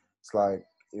be. It's like,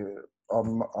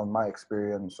 on my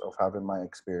experience of having my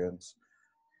experience,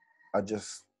 I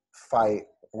just fight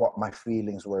what my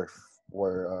feelings were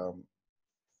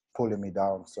pulling me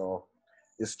down. So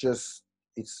it's just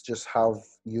how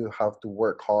you have to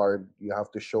work hard. You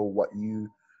have to show what you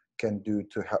can do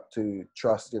to help, to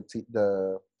trust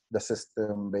the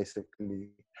system, basically,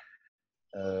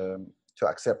 to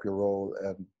accept your role.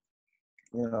 And,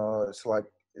 you know, it's like,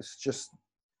 it's just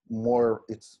more,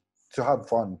 it's to have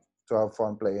fun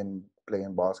playing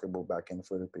basketball back in the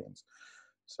Philippines.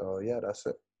 So yeah, that's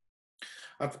it.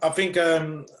 I think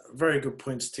very good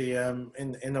points, T.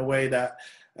 In a way that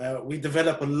we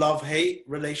develop a love-hate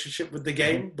relationship with the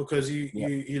game, because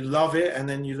you love it and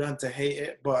then you learn to hate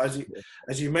it. But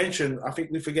as you mentioned, I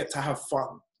think we forget to have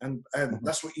fun, and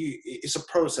that's what it's a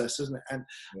process, isn't it? And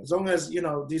as long as, you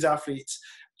know, these athletes,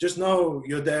 just know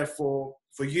you're there for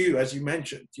you, as you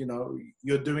mentioned. You know,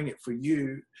 you're doing it for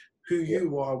you, who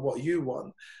you are, what you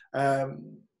want.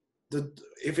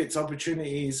 If it's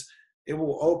opportunities, it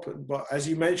will open. But as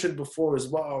you mentioned before as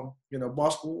well, you know,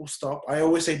 basketball will stop. I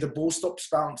always say the ball stops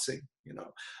bouncing, you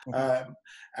know.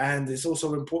 And it's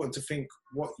also important to think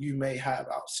what you may have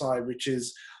outside, which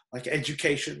is like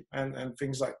education and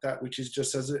things like that, which is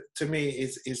just, to me,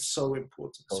 is so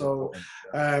important. So,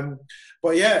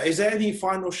 but yeah, is there any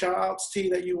final shout outs, T,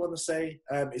 that you want to say?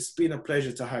 It's been a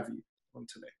pleasure to have you on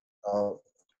today.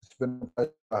 It's been a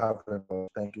pleasure having you.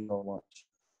 Thank you so much.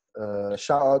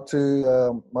 Shout out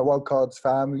to my Wildcards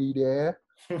family there.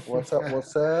 What's up?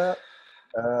 What's up?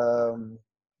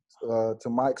 To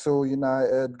Mike's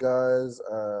United guys.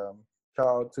 Shout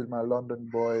out to my London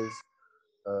boys.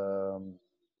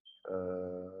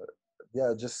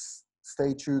 Yeah, just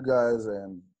stay true, guys,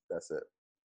 and that's it.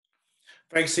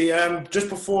 Thanks, C. Just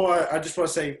before, I just want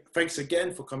to say thanks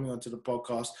again for coming onto the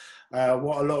podcast.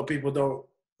 What a lot of people don't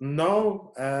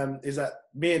know is that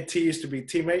me and T used to be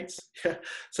teammates.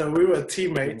 So we were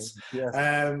teammates. Yes.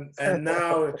 And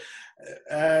now,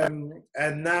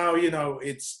 you know,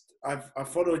 I've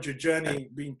followed your journey,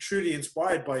 been truly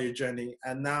inspired by your journey,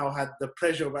 and now had the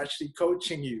pleasure of actually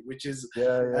coaching you, which is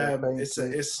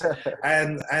it's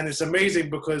amazing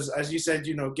because, as you said,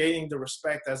 you know, gaining the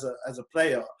respect as a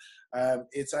player.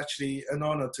 It's actually an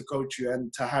honor to coach you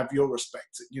and to have your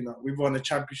respect. You know, we've won a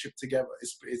championship together.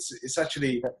 It's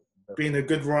actually been a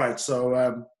good ride.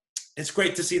 So it's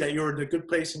great to see that you're in a good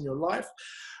place in your life.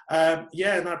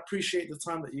 Yeah, and I appreciate the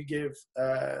time that you give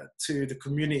to the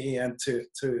community and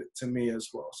to me as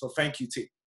well. So thank you,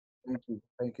 T.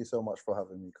 Thank you so much for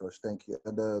having me, Coach. Thank you,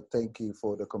 and thank you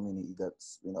for the community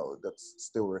that's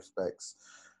still respects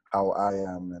how I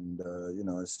am, and you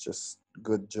know, it's just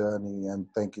good journey. And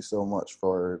thank you so much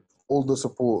for all the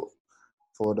support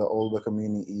for all the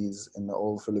communities and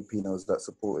all Filipinos that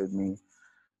supported me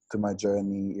to my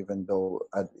journey, even though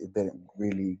it didn't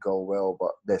really go well,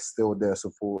 but they're still there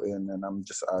supporting, and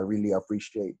I really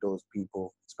appreciate those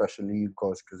people, especially you,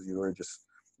 Coach, because you were just,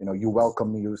 you know, you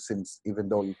welcomed me since, even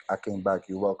though I came back,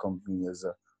 you welcomed me as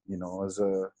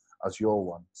your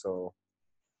one. So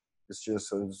it's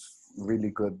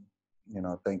really good, you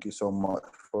know. Thank you so much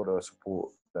for the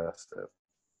support. That's it.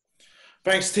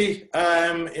 Thanks, T.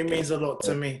 It means a lot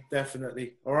to me,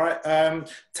 definitely. All right.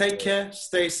 Take care,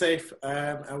 stay safe,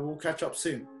 and we'll catch up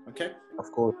soon. Okay.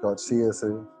 Of course, God. See you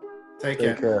soon. Take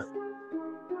care.